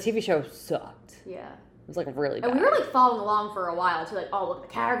obsessed. But the TV show sucked. Yeah. It was like really bad. And we were like following along for a while too, like, oh, look, the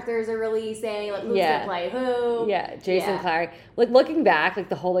characters are releasing, like, who's gonna play who. Yeah, Jason Clary. Like, looking back, like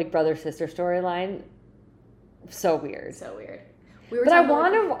the whole like brother-sister storyline, so weird. So weird. But I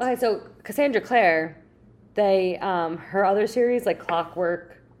want to. So Cassandra Clare, they her other series like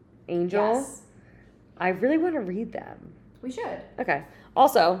Clockwork Angel. Yes. I really want to read them. We should. Okay.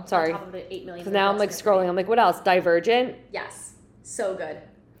 Also, sorry. On top of the 8 million. Because now I'm like scrolling. I'm like, what else? Divergent. Yes. So good.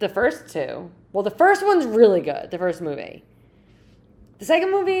 The first two. Well, the first one's really good. The first movie. The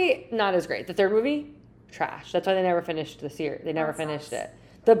second movie, not as great. The third movie, trash. That's why they never finished the series. They never finished it.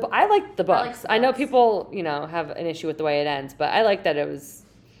 I liked the books. I know people, have an issue with the way it ends, but I like that it was.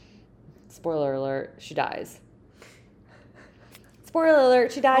 Spoiler alert: she dies. Spoiler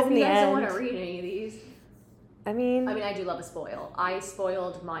alert: she dies in the end. I don't want to read any of these. I mean, I do love a spoil. I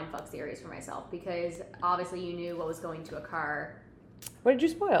spoiled Mindfuck series for myself because obviously you knew what was going to occur. What did you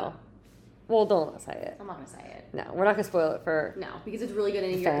spoil? Well, don't say it. I'm not going to say it. No, we're not going to spoil it for... No, because it's really good,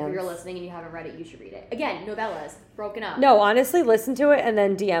 and if you're listening and you haven't read it, you should read it. Again, novellas, broken up. No, honestly, listen to it and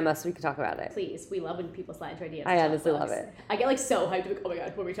then DM us so we can talk about it. Please. We love when people slide into our DMs. I honestly love it. I get, like, so hyped. Like, oh, my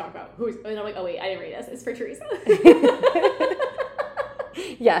God, what are we talking about? And I'm like, oh, wait, I didn't read this. It's for Teresa.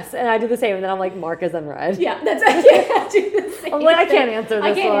 Yes, and I do the same, and then I'm like, Mark is unread. Yeah, that's I can't do the same. I'm like, I can't answer this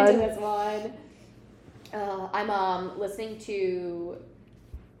one. I can't answer this one. I'm listening to...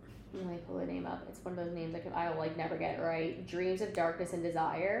 Let me pull the name up. It's one of those names I will like never get it right. Dreams of Darkness and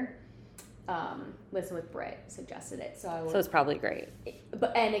Desire. Listen with Britt suggested it, so it's probably great.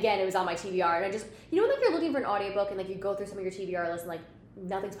 And again, it was on my TBR, and I just when like you're looking for an audiobook and like you go through some of your TBR lists and like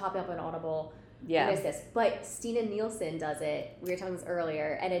nothing's popping up on Audible. Yeah. There's this, but Stina Nielsen does it. We were talking this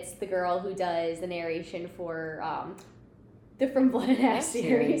earlier, and it's the girl who does the narration for the From Blood and Ash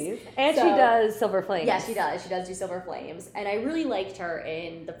series. And she does Silver Flames. Yeah, she does. She does do Silver Flames. And I really liked her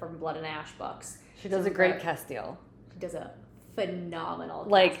in the From Blood and Ash books. She does a great Castile. She does a phenomenal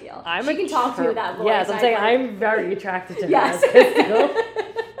Castile. She can talk to you with that voice. Yes, I'm saying I'm very attracted to her yes. as Castile.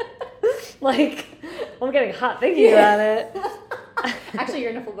 I'm getting hot thinking about it. Actually,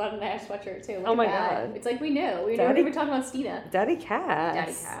 you're in a full button Ash sweatshirt too. Look Oh at my that. God. It's like we knew. We Daddy- knew we were talking about Stina. Daddy Cass.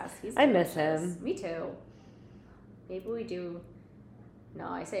 Daddy Cass. He's I miss delicious. him. Me too. Maybe we do. No,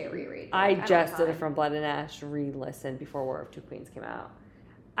 I say a reread. I don't just have did a time. From Blood and Ash re-listen before War of Two Queens came out.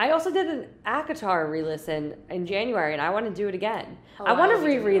 I also did an ACOTAR re-listen in January, and I want to do it again. Oh, I want to will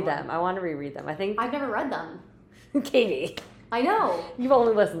be doing reread that them. one. I want to reread them. I think I've never read them. Katie, I know. you've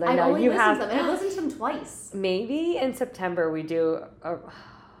only listened. I I've know only you listened have. to them, and I've listened to them twice. Maybe in September we do.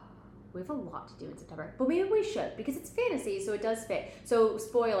 We have a lot to do in September, but maybe we should because it's fantasy, so it does fit. So,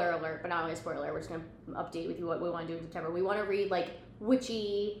 spoiler alert, but not only a spoiler, we're just gonna update with you what we want to do in September. We want to read like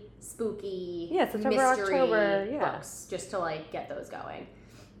witchy, spooky, September, mystery October, books, just to like get those going.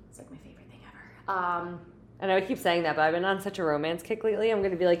 It's like my favorite thing ever. I know I keep saying that, but I've been on such a romance kick lately. I'm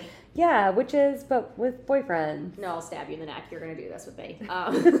gonna be like, yeah, witches, but with boyfriends. No, I'll stab you in the neck. You're gonna do this with me.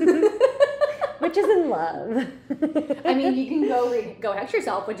 Witches in love. I mean, you can go hex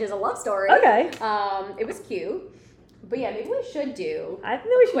yourself, which is a love story. Okay. It was cute, but yeah, maybe we should do. I think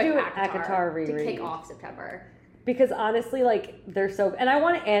we should quick do an ACOTAR reread to kick off September. because honestly, like they're so, and I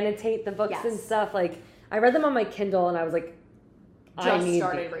want to annotate the books and Yes. stuff. Like I read them on my Kindle, and I was like, I Just need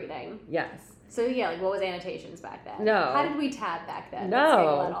started reading. Yes. So yeah, like what was annotations back then? No. How did we tab back then? No. Let's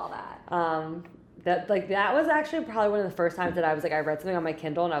table out all that. That was actually probably one of the first times that I was like, I read something on my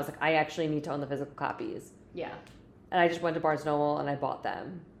Kindle, and I was like, I actually need to own the physical copies. Yeah, And I just went to Barnes & Noble and I bought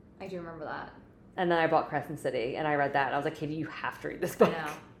them. I do remember that. And then I bought Crescent City and I read that. And I was like, Katie, you have to read this I book. know.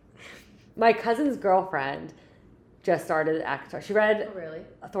 My cousin's girlfriend just started ACOTAR. She read Oh really?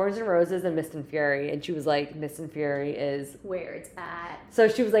 Thorns and Roses and Mist and Fury. And she was like, Mist and Fury is... Where it's at. So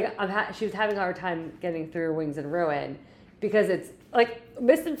she was like, she was having a hard time getting through Wings and Ruin because it's like,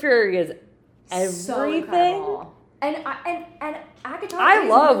 Mist and Fury is So everything. incredible. And ACOTAR I is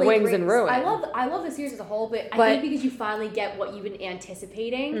love really Wings great. and Ruin. I love the series as a whole, but I think because you finally get what you've been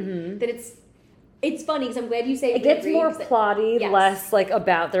anticipating, that it's funny because I'm glad you say It gets reread, more because plotty, yes. less like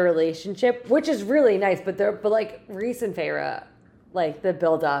about the relationship, which is really nice. But like Reese and Feyre, like the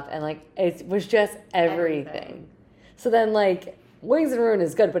build up and like it was just everything. So then like Wings and Ruin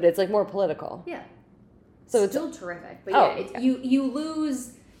is good, but it's like more political. Yeah. So it's still terrific, but Oh, yeah, it's, you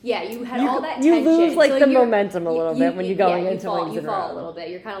lose. Yeah, you had You- all that you tension. lose, like, so the you're- momentum a little bit when you go into Wings you and fall Ruin. a little bit.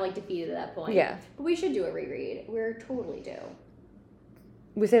 You're kind of like defeated at that point. Yeah. But we should do a reread. We're totally due.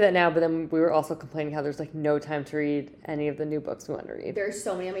 we say that now, but then we were also complaining how there's like no time to read any of the new books we want to read. There's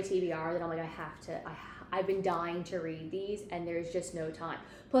so many on my TBR that I'm like, I've been dying to read these, and there's just no time.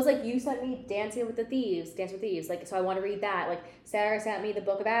 Plus, like, you sent me Dance with Thieves, like, so I want to read that. Like, Sarah sent me the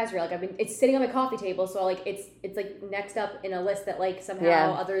Book of Azrael. Like, it's sitting on my coffee table, so like, it's like next up in a list that like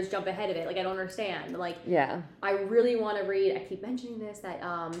somehow others jump ahead of it. Like, I don't understand. Like, Yeah. I really want to read. I keep mentioning this that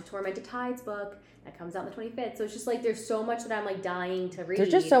Tormented Tides book that comes out on the 25th. So it's just like there's so much that I'm like dying to read. There's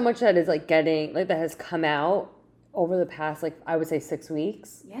just so much that is like getting like that has come out over the past like I would say 6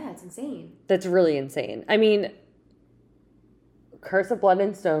 weeks. Yeah, it's insane. That's really insane. I mean, Curse of Blood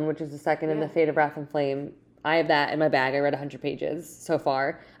and Stone, which is the second in the Fate of Wrath and Flame. I have that in my bag. I read 100 pages so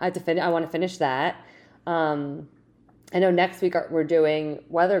far. I have to finish. I want to finish that. I know next week we're doing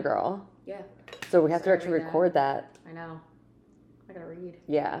Weather Girl. Yeah. So we have to Sorry, actually read that. record that. I know. I gotta read.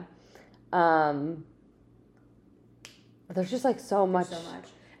 Yeah. There's just like so much. So much.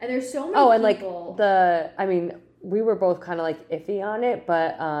 And there's so many Oh, and people. like we were both kind of like iffy on it,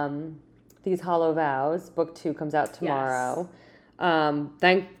 but These Hollow Vows, book 2 comes out tomorrow.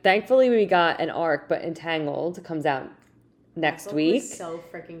 Thankfully we got an arc, but Entangled comes out next book week. was so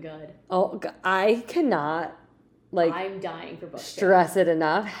freaking good. Oh, I cannot like I'm dying for book 2. stress it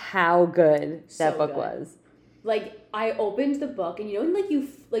enough how good that So book good. was. Like, I opened the book and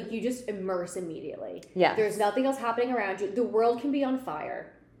you just immerse immediately. Yes. There's nothing else happening around you. The world can be on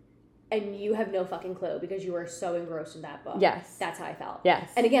fire and you have no fucking clue because you are so engrossed in that book. Yes. That's how I felt. Yes.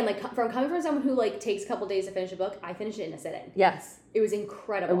 And again, like coming from someone who like takes a couple days to finish a book, I finished it in a sitting. Yes. It was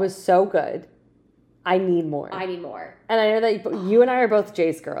incredible. It was so good. I need more. I need more. And I know that you and I are both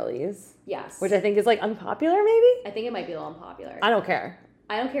Jace girlies, Yes. which I think is like unpopular maybe? I think it might be a little unpopular. I don't care.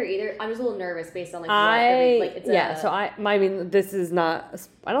 I don't care either. I'm just a little nervous based on like this is not,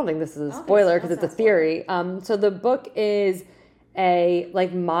 I don't think this is a I don't spoiler think because so. it's a theory. So the book is a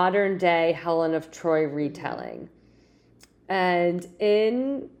like modern day Helen of Troy retelling. And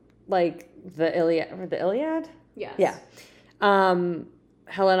in like the Iliad? Yes. Yeah.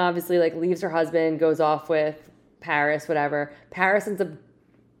 Helen obviously like leaves her husband, goes off with Paris, whatever. Paris ends up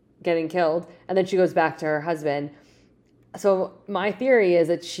getting killed, and then she goes back to her husband. So my theory is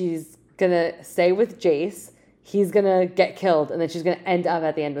that she's gonna stay with Jace, he's gonna get killed, and then she's gonna end up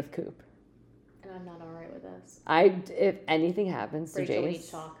at the end with Coop. And I'm not alright with this. If anything happens to Rachel, we need to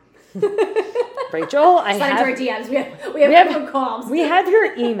Jace. talk. Rachel, Slide into our DMs. We have phone calls. We have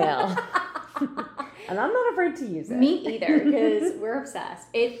your email. And I'm not afraid to use it. Me either, because we're obsessed.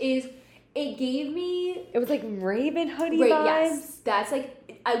 It gave me... It was like Raven hoodie vibes. Yes. That's like...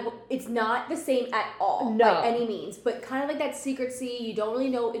 it's not the same at all by any means, but kind of like that secrecy. You don't really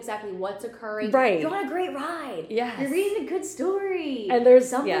know exactly what's occurring. Right. You're on a great ride. Yes. You're reading a good story. And there's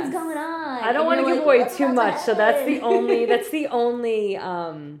something's going on. I don't want to give away too much, so that's the only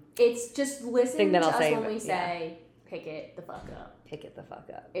it's just listening to I'll us say, when we say, pick it the fuck up. Pick it the fuck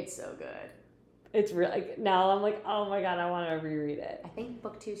up. It's so good. It's really, now I'm like, oh my God, I want to reread it. I think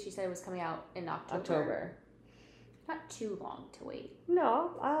book 2, she said, was coming out in October. Not too long to wait.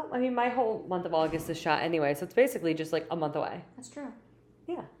 No, I mean, my whole month of August is shot anyway, so it's basically just like a month away. That's true.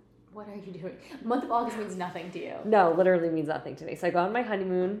 Yeah. What are you doing? Month of August means nothing to you. No, literally means nothing to me. So I go on my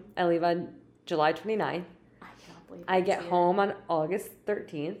honeymoon. I leave on July 29th. I cannot believe I get home on August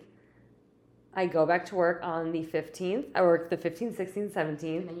 13th. I go back to work on the 15th. I work the 15th, 16th,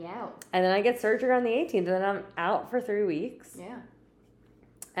 17th. And then you're out. And then I get surgery on the 18th, and then I'm out for 3 weeks. Yeah.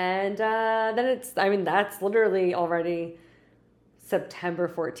 And then that's literally already September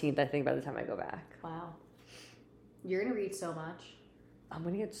 14th, I think, by the time I go back. Wow. You're going to read so much. I'm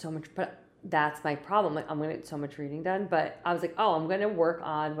going to get so much, but that's my problem. Like, I'm going to get so much reading done, but I was like, oh, I'm going to work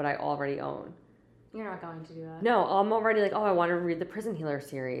on what I already own. You're not going to do that. No, I'm already like, oh, I want to read the Prison Healer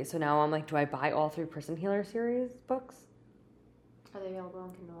series. So now I'm like, do I buy all 3 Prison Healer series books? Are they available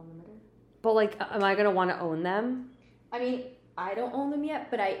on Kindle Unlimited? But like, am I going to want to own them? I mean, I don't own them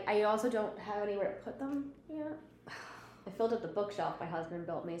yet, but I also don't have anywhere to put them yet. I filled up the bookshelf my husband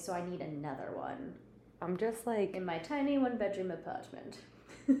built me, so I need another one. I'm just like... In my tiny 1-bedroom apartment.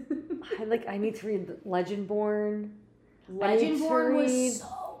 I need to read Legendborn. Legendborn was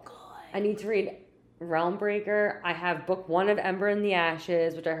so good. I need to read Realmbreaker. I have book 1 of Ember in the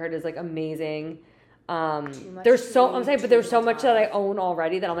Ashes, which I heard is like amazing. There's so much that I own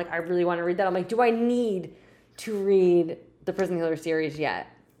already that I'm like, I really want to read that. I'm like, do I need to read the Prison Healer series yet?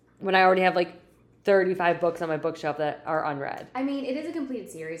 When I already have like 35 books on my bookshelf that are unread. I mean, it is a completed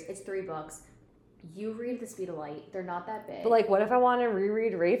series. It's 3 books. You read at the speed of light. They're not that big. But like, what if I want to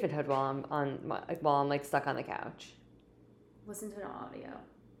reread Ravenhood while I'm like stuck on the couch? Listen to an audio.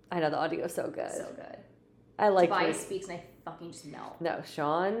 I know the audio is so good. So good. I like Tobias speaks and I fucking just melt. No,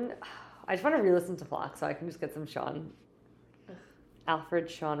 Sean. I just want to re-listen to Flock so I can just get some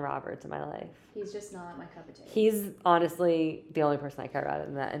Alfred Sean Roberts in my life. He's just not my cup of tea. He's honestly the only person I care about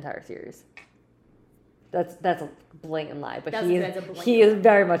in that entire series. That's a blatant lie, but he is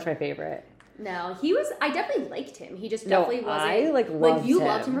very much my favorite. No, I definitely liked him. He just definitely wasn't. I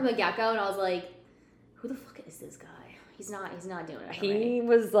loved him from the get-go, and I was like, who the fuck is this guy? He's not doing it. He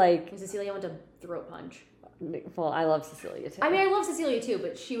was like... And Cecilia went to throat punch. Well, I love Cecilia too. I mean, I love Cecilia too,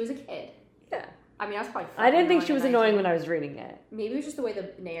 but she was a kid. Yeah. I mean, I was probably... I didn't think she was annoying when I was reading it. Maybe it was just the way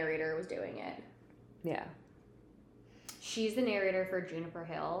the narrator was doing it. Yeah. She's the narrator for Juniper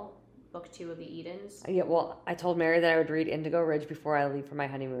Hill, book 2 of the Edens. Yeah, well, I told Mary that I would read Indigo Ridge before I leave for my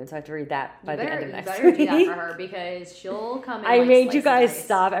honeymoon, so I have to read that by the end of next week. You better do that for her, because she'll come in I made you guys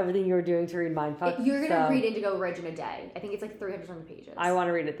stop everything you were doing to read Mindfuck. You're going to read Indigo Ridge in a day. I think it's like 300 pages. I want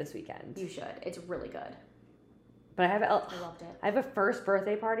to read it this weekend. You should. It's really good. But I loved it. I have a first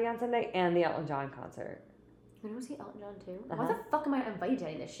birthday party on Sunday and the Elton John concert. You want to see Elton John too? Why the fuck am I invited to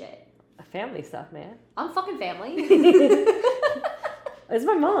any of this shit? Family stuff, man. I'm fucking family. It's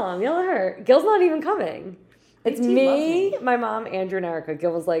my mom. Yell at her. Gil's not even coming. It's me, my mom, Andrew, and Erica.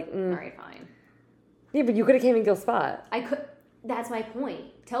 Gil was like, all right, fine. Yeah, but you could have came in Gil's spot. I could. That's my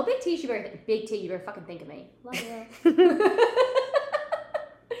point. Tell Big T, you better fucking think of me. Love you.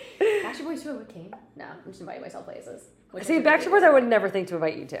 Backstreet Boys too, came? No, I'm just inviting myself places. See, Backstreet Boys I would never think to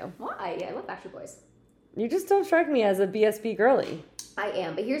invite you to. Why? Yeah, I love Backstreet Boys. You just don't strike me as a BSB girly. I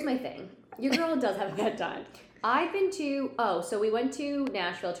am, but here's my thing. Your girl does have a good time. I've been to, so we went to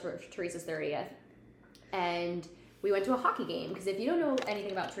Nashville for Teresa's 30th, and we went to a hockey game, because if you don't know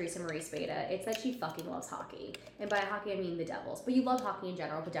anything about Teresa Marie Spada, it's that she fucking loves hockey. And by hockey, I mean the Devils. But you love hockey in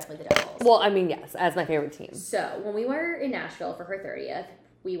general, but definitely the Devils. Well, I mean, yes, as my favorite team. So, when we were in Nashville for her 30th,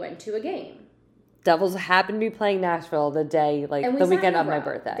 we went to a game. Devils happened to be playing Nashville the day, the weekend of my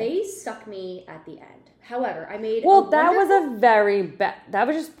birthday. They stuck me at the end. However, I made that was a very bad... That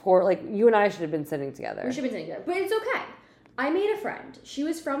was just poor. Like, you and I should have been sitting together. We should have been sitting together. But it's okay. I made a friend. She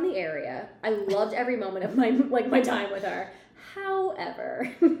was from the area. I loved every moment of my time with her.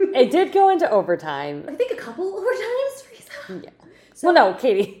 However... It did go into overtime. I think a couple overtimes, Teresa. Yeah. So, well, no,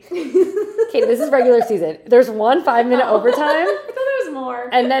 Katie. Katie, this is regular season. There's one 5-minute overtime. I thought there was more.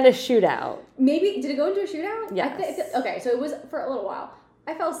 And then a shootout. Maybe, did it go into a shootout? Yes. Okay, so it was for a little while.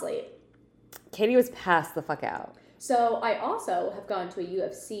 I fell asleep. Katie was passed the fuck out. So I also have gone to a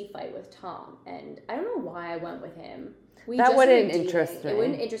UFC fight with Tom, and I don't know why I went with him. That wouldn't interest me. It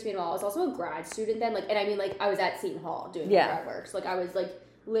wouldn't interest me at all. I was also a grad student then, like, and I mean, like, I was at Seton Hall doing grad work. So, like, I was, like,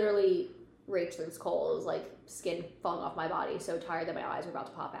 literally raked through coals, like, skin falling off my body, so tired that my eyes were about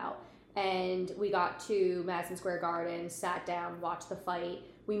to pop out. And we got to Madison Square Garden, sat down, watched the fight.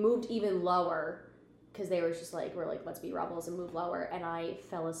 We moved even lower because they were just like, we're like, let's be rebels and move lower. And I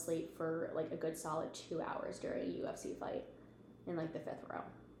fell asleep for like a good solid 2 hours during a UFC fight in like the 5th row.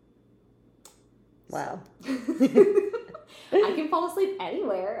 Wow. I can fall asleep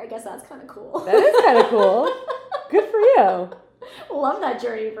anywhere. I guess that's kind of cool. That is kind of cool. Good for you. Love that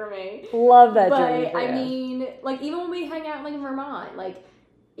journey for me. Love that journey for you. I mean, like, even when we hang out like in Vermont, like,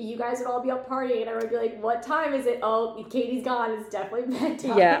 you guys would all be up partying, and I would be like, what time is it? Oh, Katie's gone. It's definitely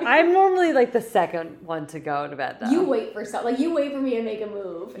bedtime. Yeah, I'm normally like the second one to go to bed, though. You wait for stuff. Like, you wait for me to make a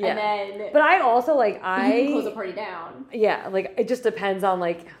move. Yeah. And then... But I also, like, you can close the party down. Yeah, like, it just depends on,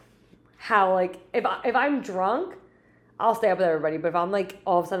 like, how, like, if I'm drunk, I'll stay up with everybody. But if I'm, like,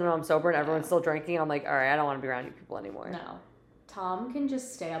 all of a sudden I'm sober and everyone's still drinking, I'm like, all right, I don't want to be around you people anymore. No. Tom can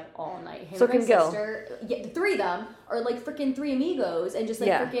just stay up all night. Him so and can my Gil. sister, yeah, the 3 of them are like freaking 3 amigos and just like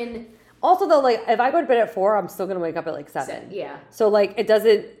freaking. Also, though, like, if I go to bed at 4, I'm still gonna wake up at like 7. Yeah. So like, it doesn't.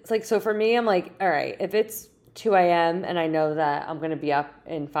 It's like, so for me, I'm like, all right, if it's 2 a.m. and I know that I'm gonna be up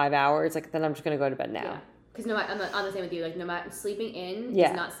in 5 hours, like, then I'm just gonna go to bed now. Yeah. Because no matter, I'm the same with you. Like, no matter sleeping in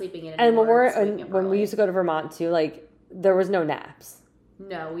is not sleeping in anymore. And when we used to go to Vermont too, like, there was no naps.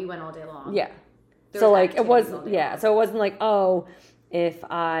 No, we went all day long. Yeah. So like, it was so it wasn't like, oh, if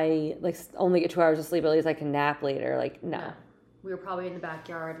I like only get 2 hours of sleep, at least I can nap later. Like, no. We were probably in the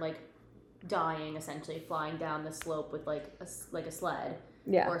backyard, like, dying, essentially, flying down the slope with like a sled.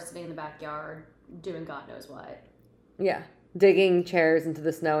 Yeah. Or sitting in the backyard doing God knows what. Yeah. Digging chairs into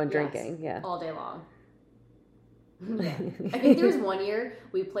the snow and drinking. Yeah. All day long. Yeah. I think there was one year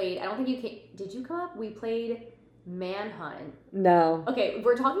we played, I don't think you came, did you come up? We played Manhunt. No. Okay,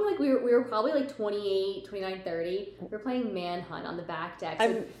 we're talking like we were probably like 28, 29, 30. We were playing Manhunt on the back deck.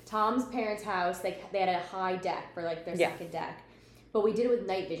 So Tom's parents' house, they had a high deck for like their second deck. But we did it with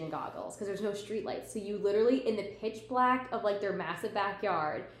night vision goggles because there's no street lights. So you literally, in the pitch black of like their massive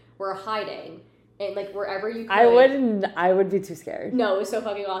backyard, were hiding. And like wherever you could. I would be too scared. No, it was so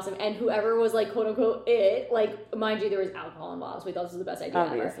fucking awesome. And whoever was like quote unquote it, like, mind you, there was alcohol involved, so we thought this was the best idea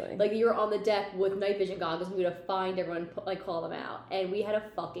ever. Like, you were on the deck with night vision goggles and we would find everyone, like, call them out. And we had a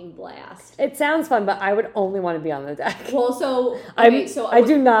fucking blast. It sounds fun, but I would only want to be on the deck. Well, so I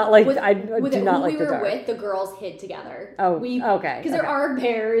do not like the dark. We were with, the girls hid together. Oh, okay. Because there are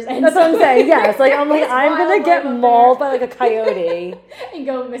bears. And that's what I'm saying. Yes, like, I'm like, I'm gonna get mauled by like a coyote and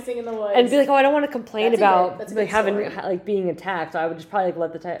go missing in the woods and be like, oh, I don't want to complain about like having story. like being attacked. So I would just probably like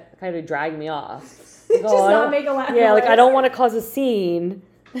let the coyote drag me off. Like, just not make a laugh. Yeah, like, I don't want to cause a scene.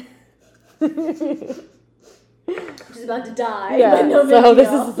 Just about to die. Yeah. No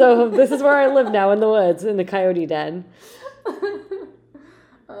this is where I live now, in the woods, in the coyote den.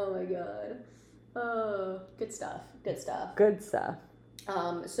 Oh my god. Oh, good stuff. Good stuff. Good stuff.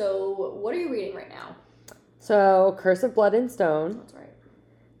 So what are you reading right now? So, Curse of Blood and Stone. That's right.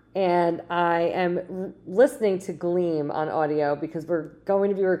 And I am listening to Gleam on audio because we're going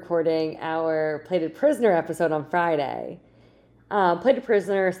to be recording our Plated Prisoner episode on Friday. Plated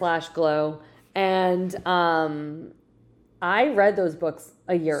Prisoner / Glow. And I read those books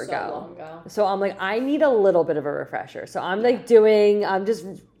a year ago. So long ago. So I'm like, I need a little bit of a refresher. So I'm like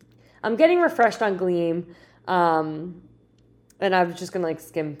I'm getting refreshed on Gleam. And I was just going to like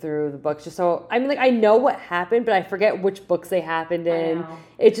skim through the books just so, I mean, like, I know what happened, but I forget which books they happened in.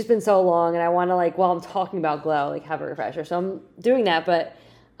 It's just been so long, and I want to, like, while I'm talking about Glow, like, have a refresher. So I'm doing that, but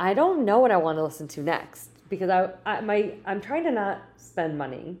I don't know what I want to listen to next because I'm trying to not spend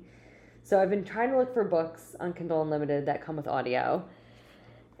money. So I've been trying to look for books on Kindle Unlimited that come with audio.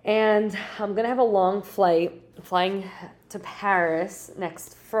 And I'm going to have a long flight flying to Paris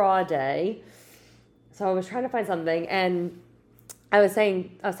next Friday. So I was trying to find something, and I was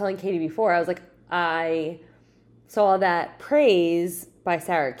telling Katie before, I was like, I saw that Praise by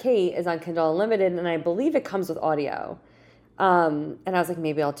Sarah Kate is on Kindle Unlimited, and I believe it comes with audio. And I was like,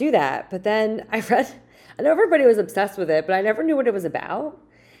 maybe I'll do that. But then I know everybody was obsessed with it, but I never knew what it was about.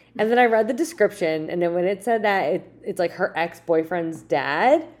 And then I read the description, and then when it said that it's like her ex-boyfriend's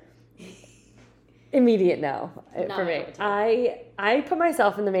dad, immediate no for me. I put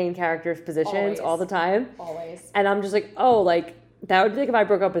myself in the main character's positions all the time. Always. And I'm just like, oh, like, That would be like if I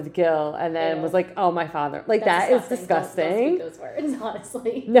broke up with Gil and then was like, oh, my father. Like, That's that disgusting. Don't speak those words,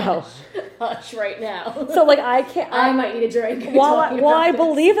 honestly. No. Hush right now. So, like, I can't. I might need a drink. While I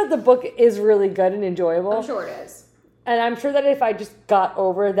believe that the book is really good and enjoyable. I'm sure it is. And I'm sure that if I just got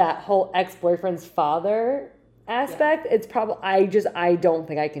over that whole ex-boyfriend's father aspect, it's probably, I don't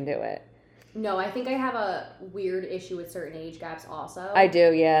think I can do it. No, I think I have a weird issue with certain age gaps also. I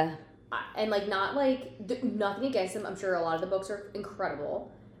do, yeah. And like, not like, nothing against them. I'm sure a lot of the books are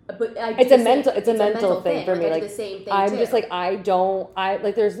incredible. But it's a mental thing for me. Like, like the same thing I'm too. just like,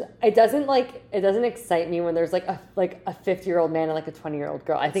 it doesn't excite me when there's like a 50-year-old man and like a 20-year-old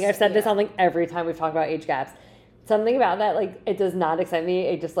girl. I think I've said this on like every time we've talked about age gaps. Something about that, like, it does not excite me.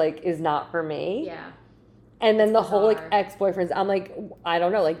 It just like is not for me. Yeah. And then the whole like ex-boyfriends, I'm like, I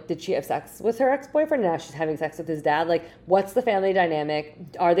don't know, like, did she have sex with her ex-boyfriend? Now she's having sex with his dad. Like, what's the family dynamic?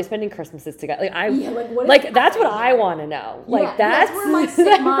 Are they spending Christmases together? Like, that's what I want to know. Like, that's where my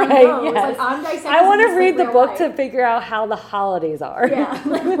sick mind goes. Yes. Like, I'm dissecting I want to read the book life. to figure out how the holidays are. Yeah,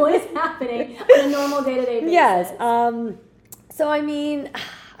 like, what is happening on a normal day-to-day basis? Yes. So I mean,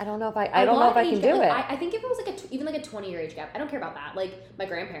 I don't know if I don't know if I can do it. I think if it was like even like a 20-year age gap, I don't care about that. Like, my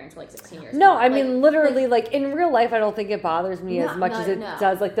grandparents were like 16 years. No, apart. I mean, literally, like, in real life, I don't think it bothers me as much as it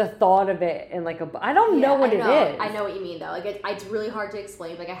does, like, the thought of it in, like, I don't know what it is. I know what you mean, though. Like, it's really hard to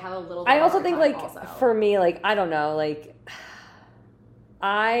explain. Like, I have a little bit I also hard think, time like, also. for me, like, I don't know, like,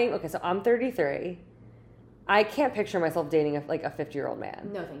 so I'm 33. I can't picture myself dating a 50-year-old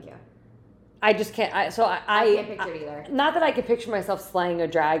man. No, thank you. I just can't. I can't picture it either. Not that I could picture myself slaying a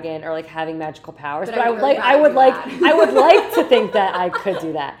dragon or like having magical powers, but I would like to think that I could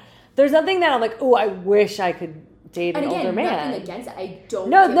do that. There's nothing that I'm like, oh, I wish I could date an older man. Nothing against it. I don't.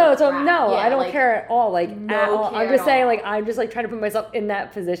 No, yeah, I don't care at all. Like, at all. I'm just saying, all. like, I'm just like trying to put myself in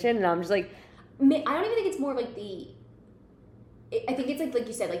that position, and I'm just like, I don't even think it's more like I think it's like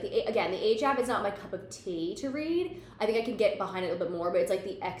you said, like the age gap is not my cup of tea to read. I think I can get behind it a little bit more, but it's like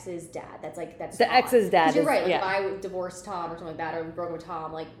the ex's dad. That's the ex's dad. 'Cause you're right. Like, if I divorced Tom or something like that, or broke with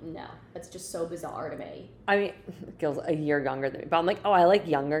Tom, like, no, that's just so bizarre to me. I mean, Gil's a year younger than me, but I'm like, oh, I like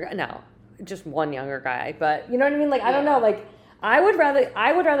younger. No, just one younger guy, but you know what I mean. Like, I don't know. Like, I would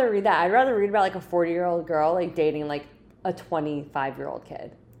rather read that. I'd rather read about like a 40-year-old girl like dating like a 25-year-old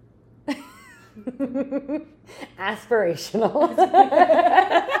kid. Aspirational.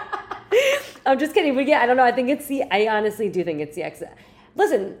 I'm just kidding, but yeah, I don't know. I honestly do think it's the ex.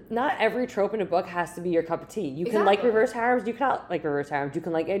 Listen, not every trope in a book has to be your cup of tea. You can like reverse harems. You cannot like reverse harems. You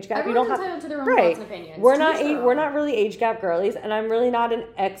can like age gap. Everyone's you don't have to their own thoughts and opinions. We're not really age gap girlies, and I'm really not an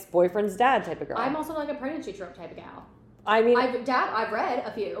ex-boyfriend's dad type of girl. I'm also like a pregnancy trope type of gal. I mean, I've read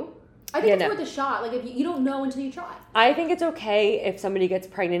a few. I think it's worth a shot. Like, if you don't know until you try. I think it's okay if somebody gets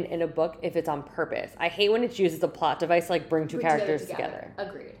pregnant in a book if it's on purpose. I hate when it's used as a plot device to like bring two characters together.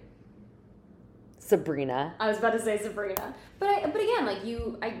 Agreed. Sabrina. I was about to say Sabrina, but again, like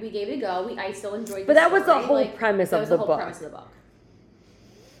we gave it a go. I still enjoyed. But that was the whole premise of the book. Premise of the book.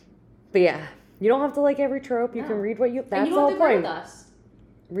 But yeah, you don't have to like every trope. You can read what you. That's the whole point. With us.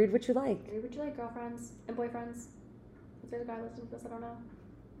 Read what you like. Read what you like, girlfriends and boyfriends. Is there a guy listening to this? I don't know.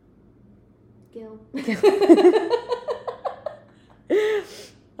 Gil.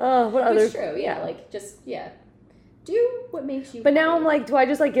 Oh, what other? It's true. Yeah, like just do what makes you. But now I'm like, do I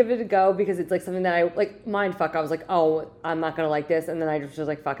just like give it a go because it's like something that I like mind fuck? I was like, oh, I'm not gonna like this, and then I just was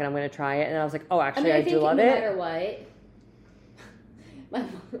like, fuck it, I'm gonna try it, and I was like, oh, actually, I do love it. No matter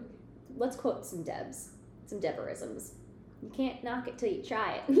what, let's quote some Deverisms. You can't knock it till you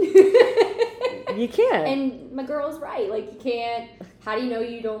try it. You can't. And my girl's right. Like, you can't. How do you know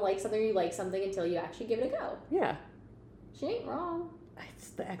you don't like something or you like something until you actually give it a go? Yeah. She ain't wrong. It's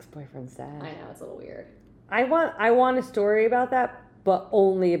the ex-boyfriend's dad. I know, it's a little weird. I want a story about that, but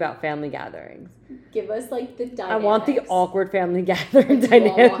only about family gatherings. Give us like the dynamics. I want the awkward family gathering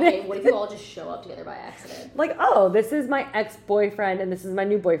dynamic. What if you all just show up together by accident? Like, oh, this is my ex-boyfriend and this is my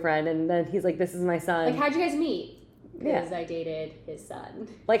new boyfriend, and then he's like, this is my son. Like, how'd you guys meet? Because Yeah. I dated his son.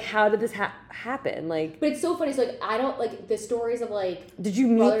 Like, how did this happen? Like, but it's so funny. So, like, I don't like the stories of like. Did you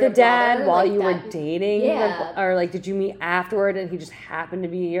meet the dad while like you were that, dating? Yeah. Or like, did you meet afterward and he just happened to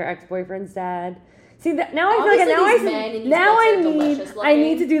be your ex-boyfriend's dad? See that now I feel like I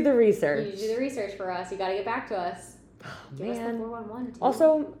need to do the research. You need to do the research for us. You got to get back to us. Oh, Give us the 411.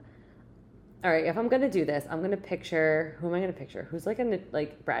 Also, all right, if I'm gonna do this, I'm gonna picture who am I gonna picture? Who's like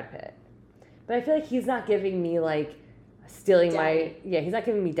Brad Pitt? But I feel like he's not giving me like stealing daddy. he's not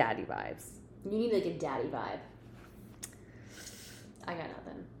giving me daddy vibes. You need like a daddy vibe. I got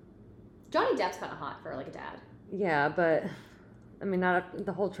nothing. Johnny Depp's kind of hot for like a dad. Yeah, but I mean, not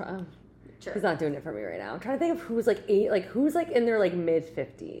the whole trial. Sure. He's not doing it for me right now. I'm trying to think of who's like who's like in their like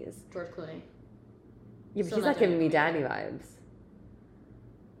mid-50s. George Clooney. Yeah, but Still he's not not giving doing me it for me daddy vibes.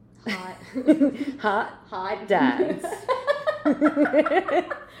 Hot. Hot dads.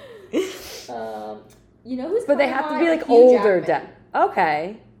 You know who's But they kinda have to hot? be like Hugh older Jackman. dad.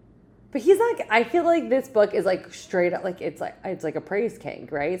 Okay. But he's not. I feel like this book is like straight up like it's like a praise king,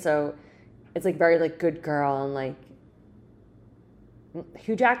 right? So it's like very like good girl and like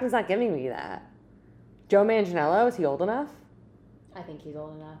Hugh Jackman's not giving me that. Joe Manganiello, is he old enough? I think he's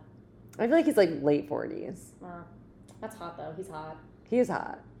old enough. I feel like he's like late 40s. That's hot though. He's hot. He is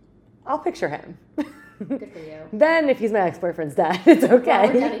hot. I'll picture him. Good for you. Then if he's my ex-boyfriend's dad, it's okay.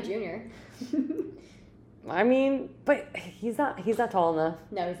 Robert Downey Jr. I mean, but he's not tall enough.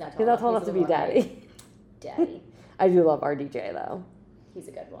 No, he's not tall. He's not tall enough to be daddy. Daddy. I do love RDJ though. He's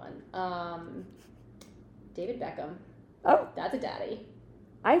a good one. David Beckham. Oh, That's a daddy.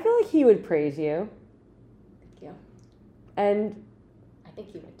 I feel like he would praise you. Thank you. And I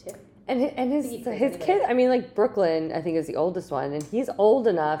think he would too. And his He praise his anybody. kid, I mean, like Brooklyn, I think is the oldest one, and he's old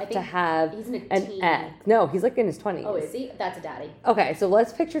I enough think to have he's in a an teen. ex. No, he's like in his 20s. Oh, is he? That's a daddy. Okay, so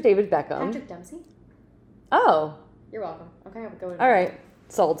let's picture David Beckham. Patrick Dempsey. Oh, You're welcome. Okay, go with all right,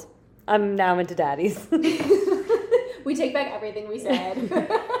 sold. I'm now into daddies. We take back everything we said.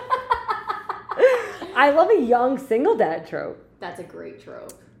 I love a young single dad trope, That's a great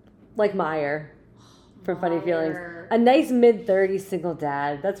trope. like Meyer from Funny Feelings. Meyer. A nice mid-30s single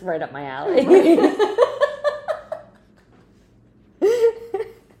dad. That's right up my alley.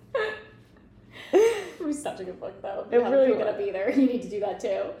 It was such a good book, though. It really You're gonna was. be there. You need to do that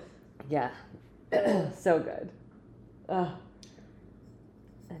too. Yeah, so good. Ugh.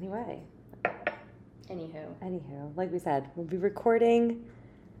 Anyway. Anywho, like we said, we'll be recording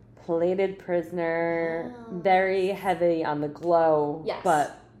Plated Prisoner, very heavy on the glow, Yes.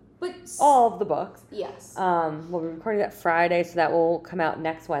 but But all of the books. yes. We'll be recording that Friday, so that will come out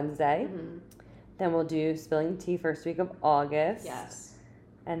next Wednesday. Mhm. Then we'll do Spilling the Tea first week of August. Yes.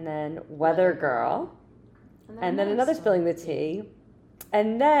 And then Weather Girl. And then another Spilling Spilling the Tea.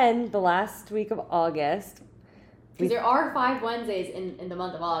 And then the last week of August, Because there are 5 Wednesdays in the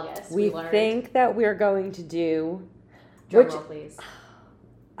month of August. we learned. think that we're going to do, Drum which roll, please.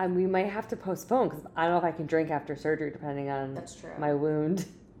 and we might have to postpone because I don't know if I can drink after surgery depending on That's true. my wound.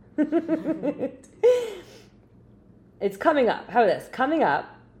 It's coming up. How about this? Coming up,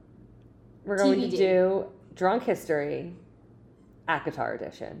 we're going to TBD. do Drunk History, ACOTAR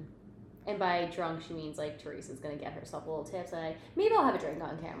edition. And by drunk, she means like Teresa's gonna get herself a little tipsy. Maybe I'll have a drink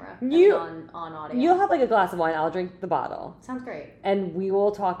on camera. You- on audio. You'll have like a glass of wine. I'll drink the bottle. Sounds great. And we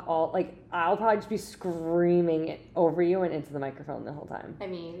will talk all, like, I'll probably just be screaming it over you and into the microphone the whole time. I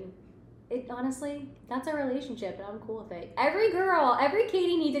mean, it honestly, that's our relationship, and I'm cool with it. Every girl, every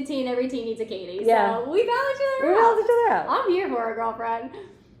Katie needs a tea, and every tea needs a Katie. Yeah. So we balance each other We out. balance each other out. I'm here for a girlfriend.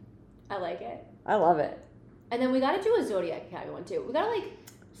 I like it. I love it. And then we gotta do a Zodiac Academy one too. We gotta like,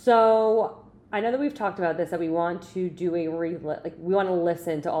 So I know that we've talked about this, that we want to do a we want to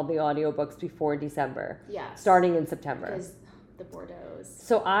listen to all the audiobooks before December, yes. starting in September. Because the Bordeaux's.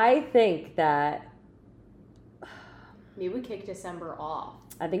 So I think that, Maybe we kick December off.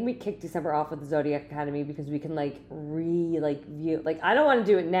 I think we kick December off with the Zodiac Academy because we can view, I don't want to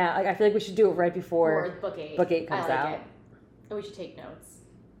do it now. Like, I feel like we should do it right before. Or Book 8. Book 8 comes I like out. It. And we should take notes.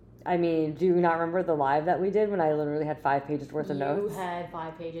 I mean, do you not remember the live that we did when I literally had 5 pages worth of notes? You had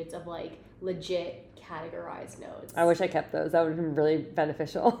 5 pages of like legit categorized notes. I wish I kept those. That would have been really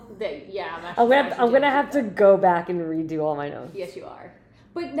beneficial. Yeah, I'm gonna have to go back and redo all my notes. Yes, you are.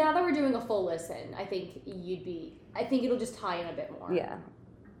 But now that we're doing a full listen, I think it'll just tie in a bit more. Yeah.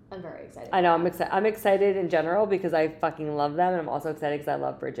 I'm very excited. I know, I'm excited. I'm excited in general because I fucking love them, and I'm also excited because I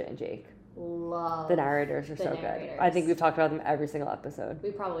love Bridget and Jake. Love The narrators are the so narrators. good. I think we've talked about them every single episode.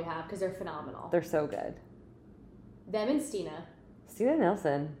 We probably have because they're phenomenal. They're so good. Them and Stina. Stina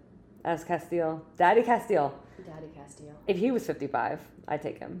Nelson as Castile. Daddy Castile. Daddy Castile. If he was 55, I'd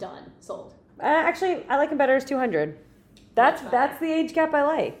take him. Done. Sold. Actually, I like him better as 200. Much better. That's the age gap I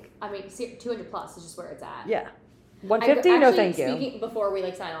like. I mean, 200 plus is just where it's at. Yeah. 150? No, thank you. Speaking before we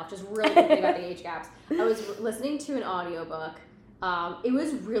sign off, just really quickly about the age gaps. I was listening to an audiobook. It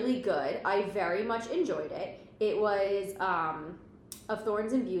was really good. I very much enjoyed it. It was Of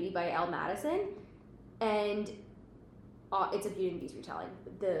Thorns and Beauty by Elle Madison, and it's a Beauty and the Beast retelling.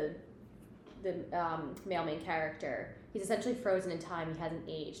 The male main character, he's essentially frozen in time. He hasn't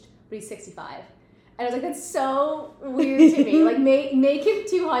aged, but he's 65. And I was like, that's so weird to me. Like, make him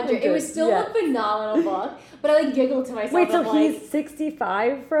 200. It was still a phenomenal book, but I like giggled to myself. Wait, so he's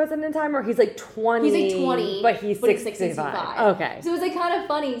 65 frozen in time, or he's like 20? He's like 20, but he's 65. Okay. So it was like kind of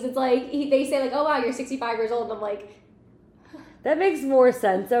funny because it's like they say like, oh wow, you're 65 years old, and I'm like. That makes more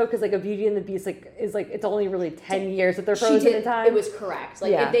sense though, because like a Beauty and the Beast is like it's only really 10 years that they're frozen in time. It was correct.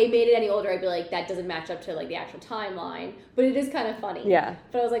 Like if they made it any older, I'd be like, that doesn't match up to like the actual timeline. But it is kind of funny. Yeah.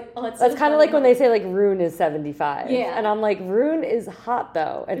 But I was like, oh, that's kind of like when they say like Rune is 75. Yeah. And I'm like, Rune is hot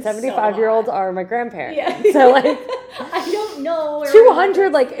though, and It's 75-year-olds are my grandparents. Yeah. So like, I don't know.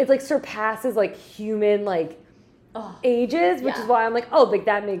 200 like it like surpasses like human like. Ages, which is why I'm like, oh, like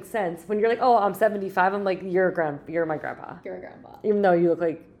that makes sense. When you're like, oh, I'm 75, I'm like, you're my grandpa. You're a grandpa. Even though you look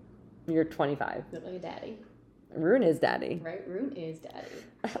like you're 25. You look like a daddy. Rune is daddy. Right? Rune is daddy.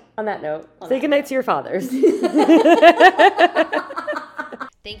 On that note, say goodnight to your fathers.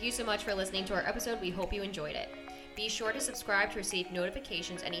 Thank you so much for listening to our episode. We hope you enjoyed it. Be sure to subscribe to receive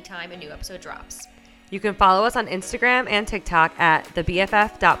notifications anytime a new episode drops. You can follow us on Instagram and TikTok at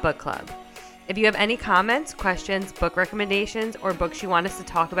thebff.bookclub. If you have any comments, questions, book recommendations, or books you want us to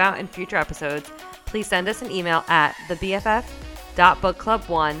talk about in future episodes, please send us an email at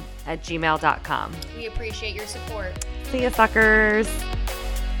thebff.bookclub1@gmail.com. We appreciate your support. See ya, suckers!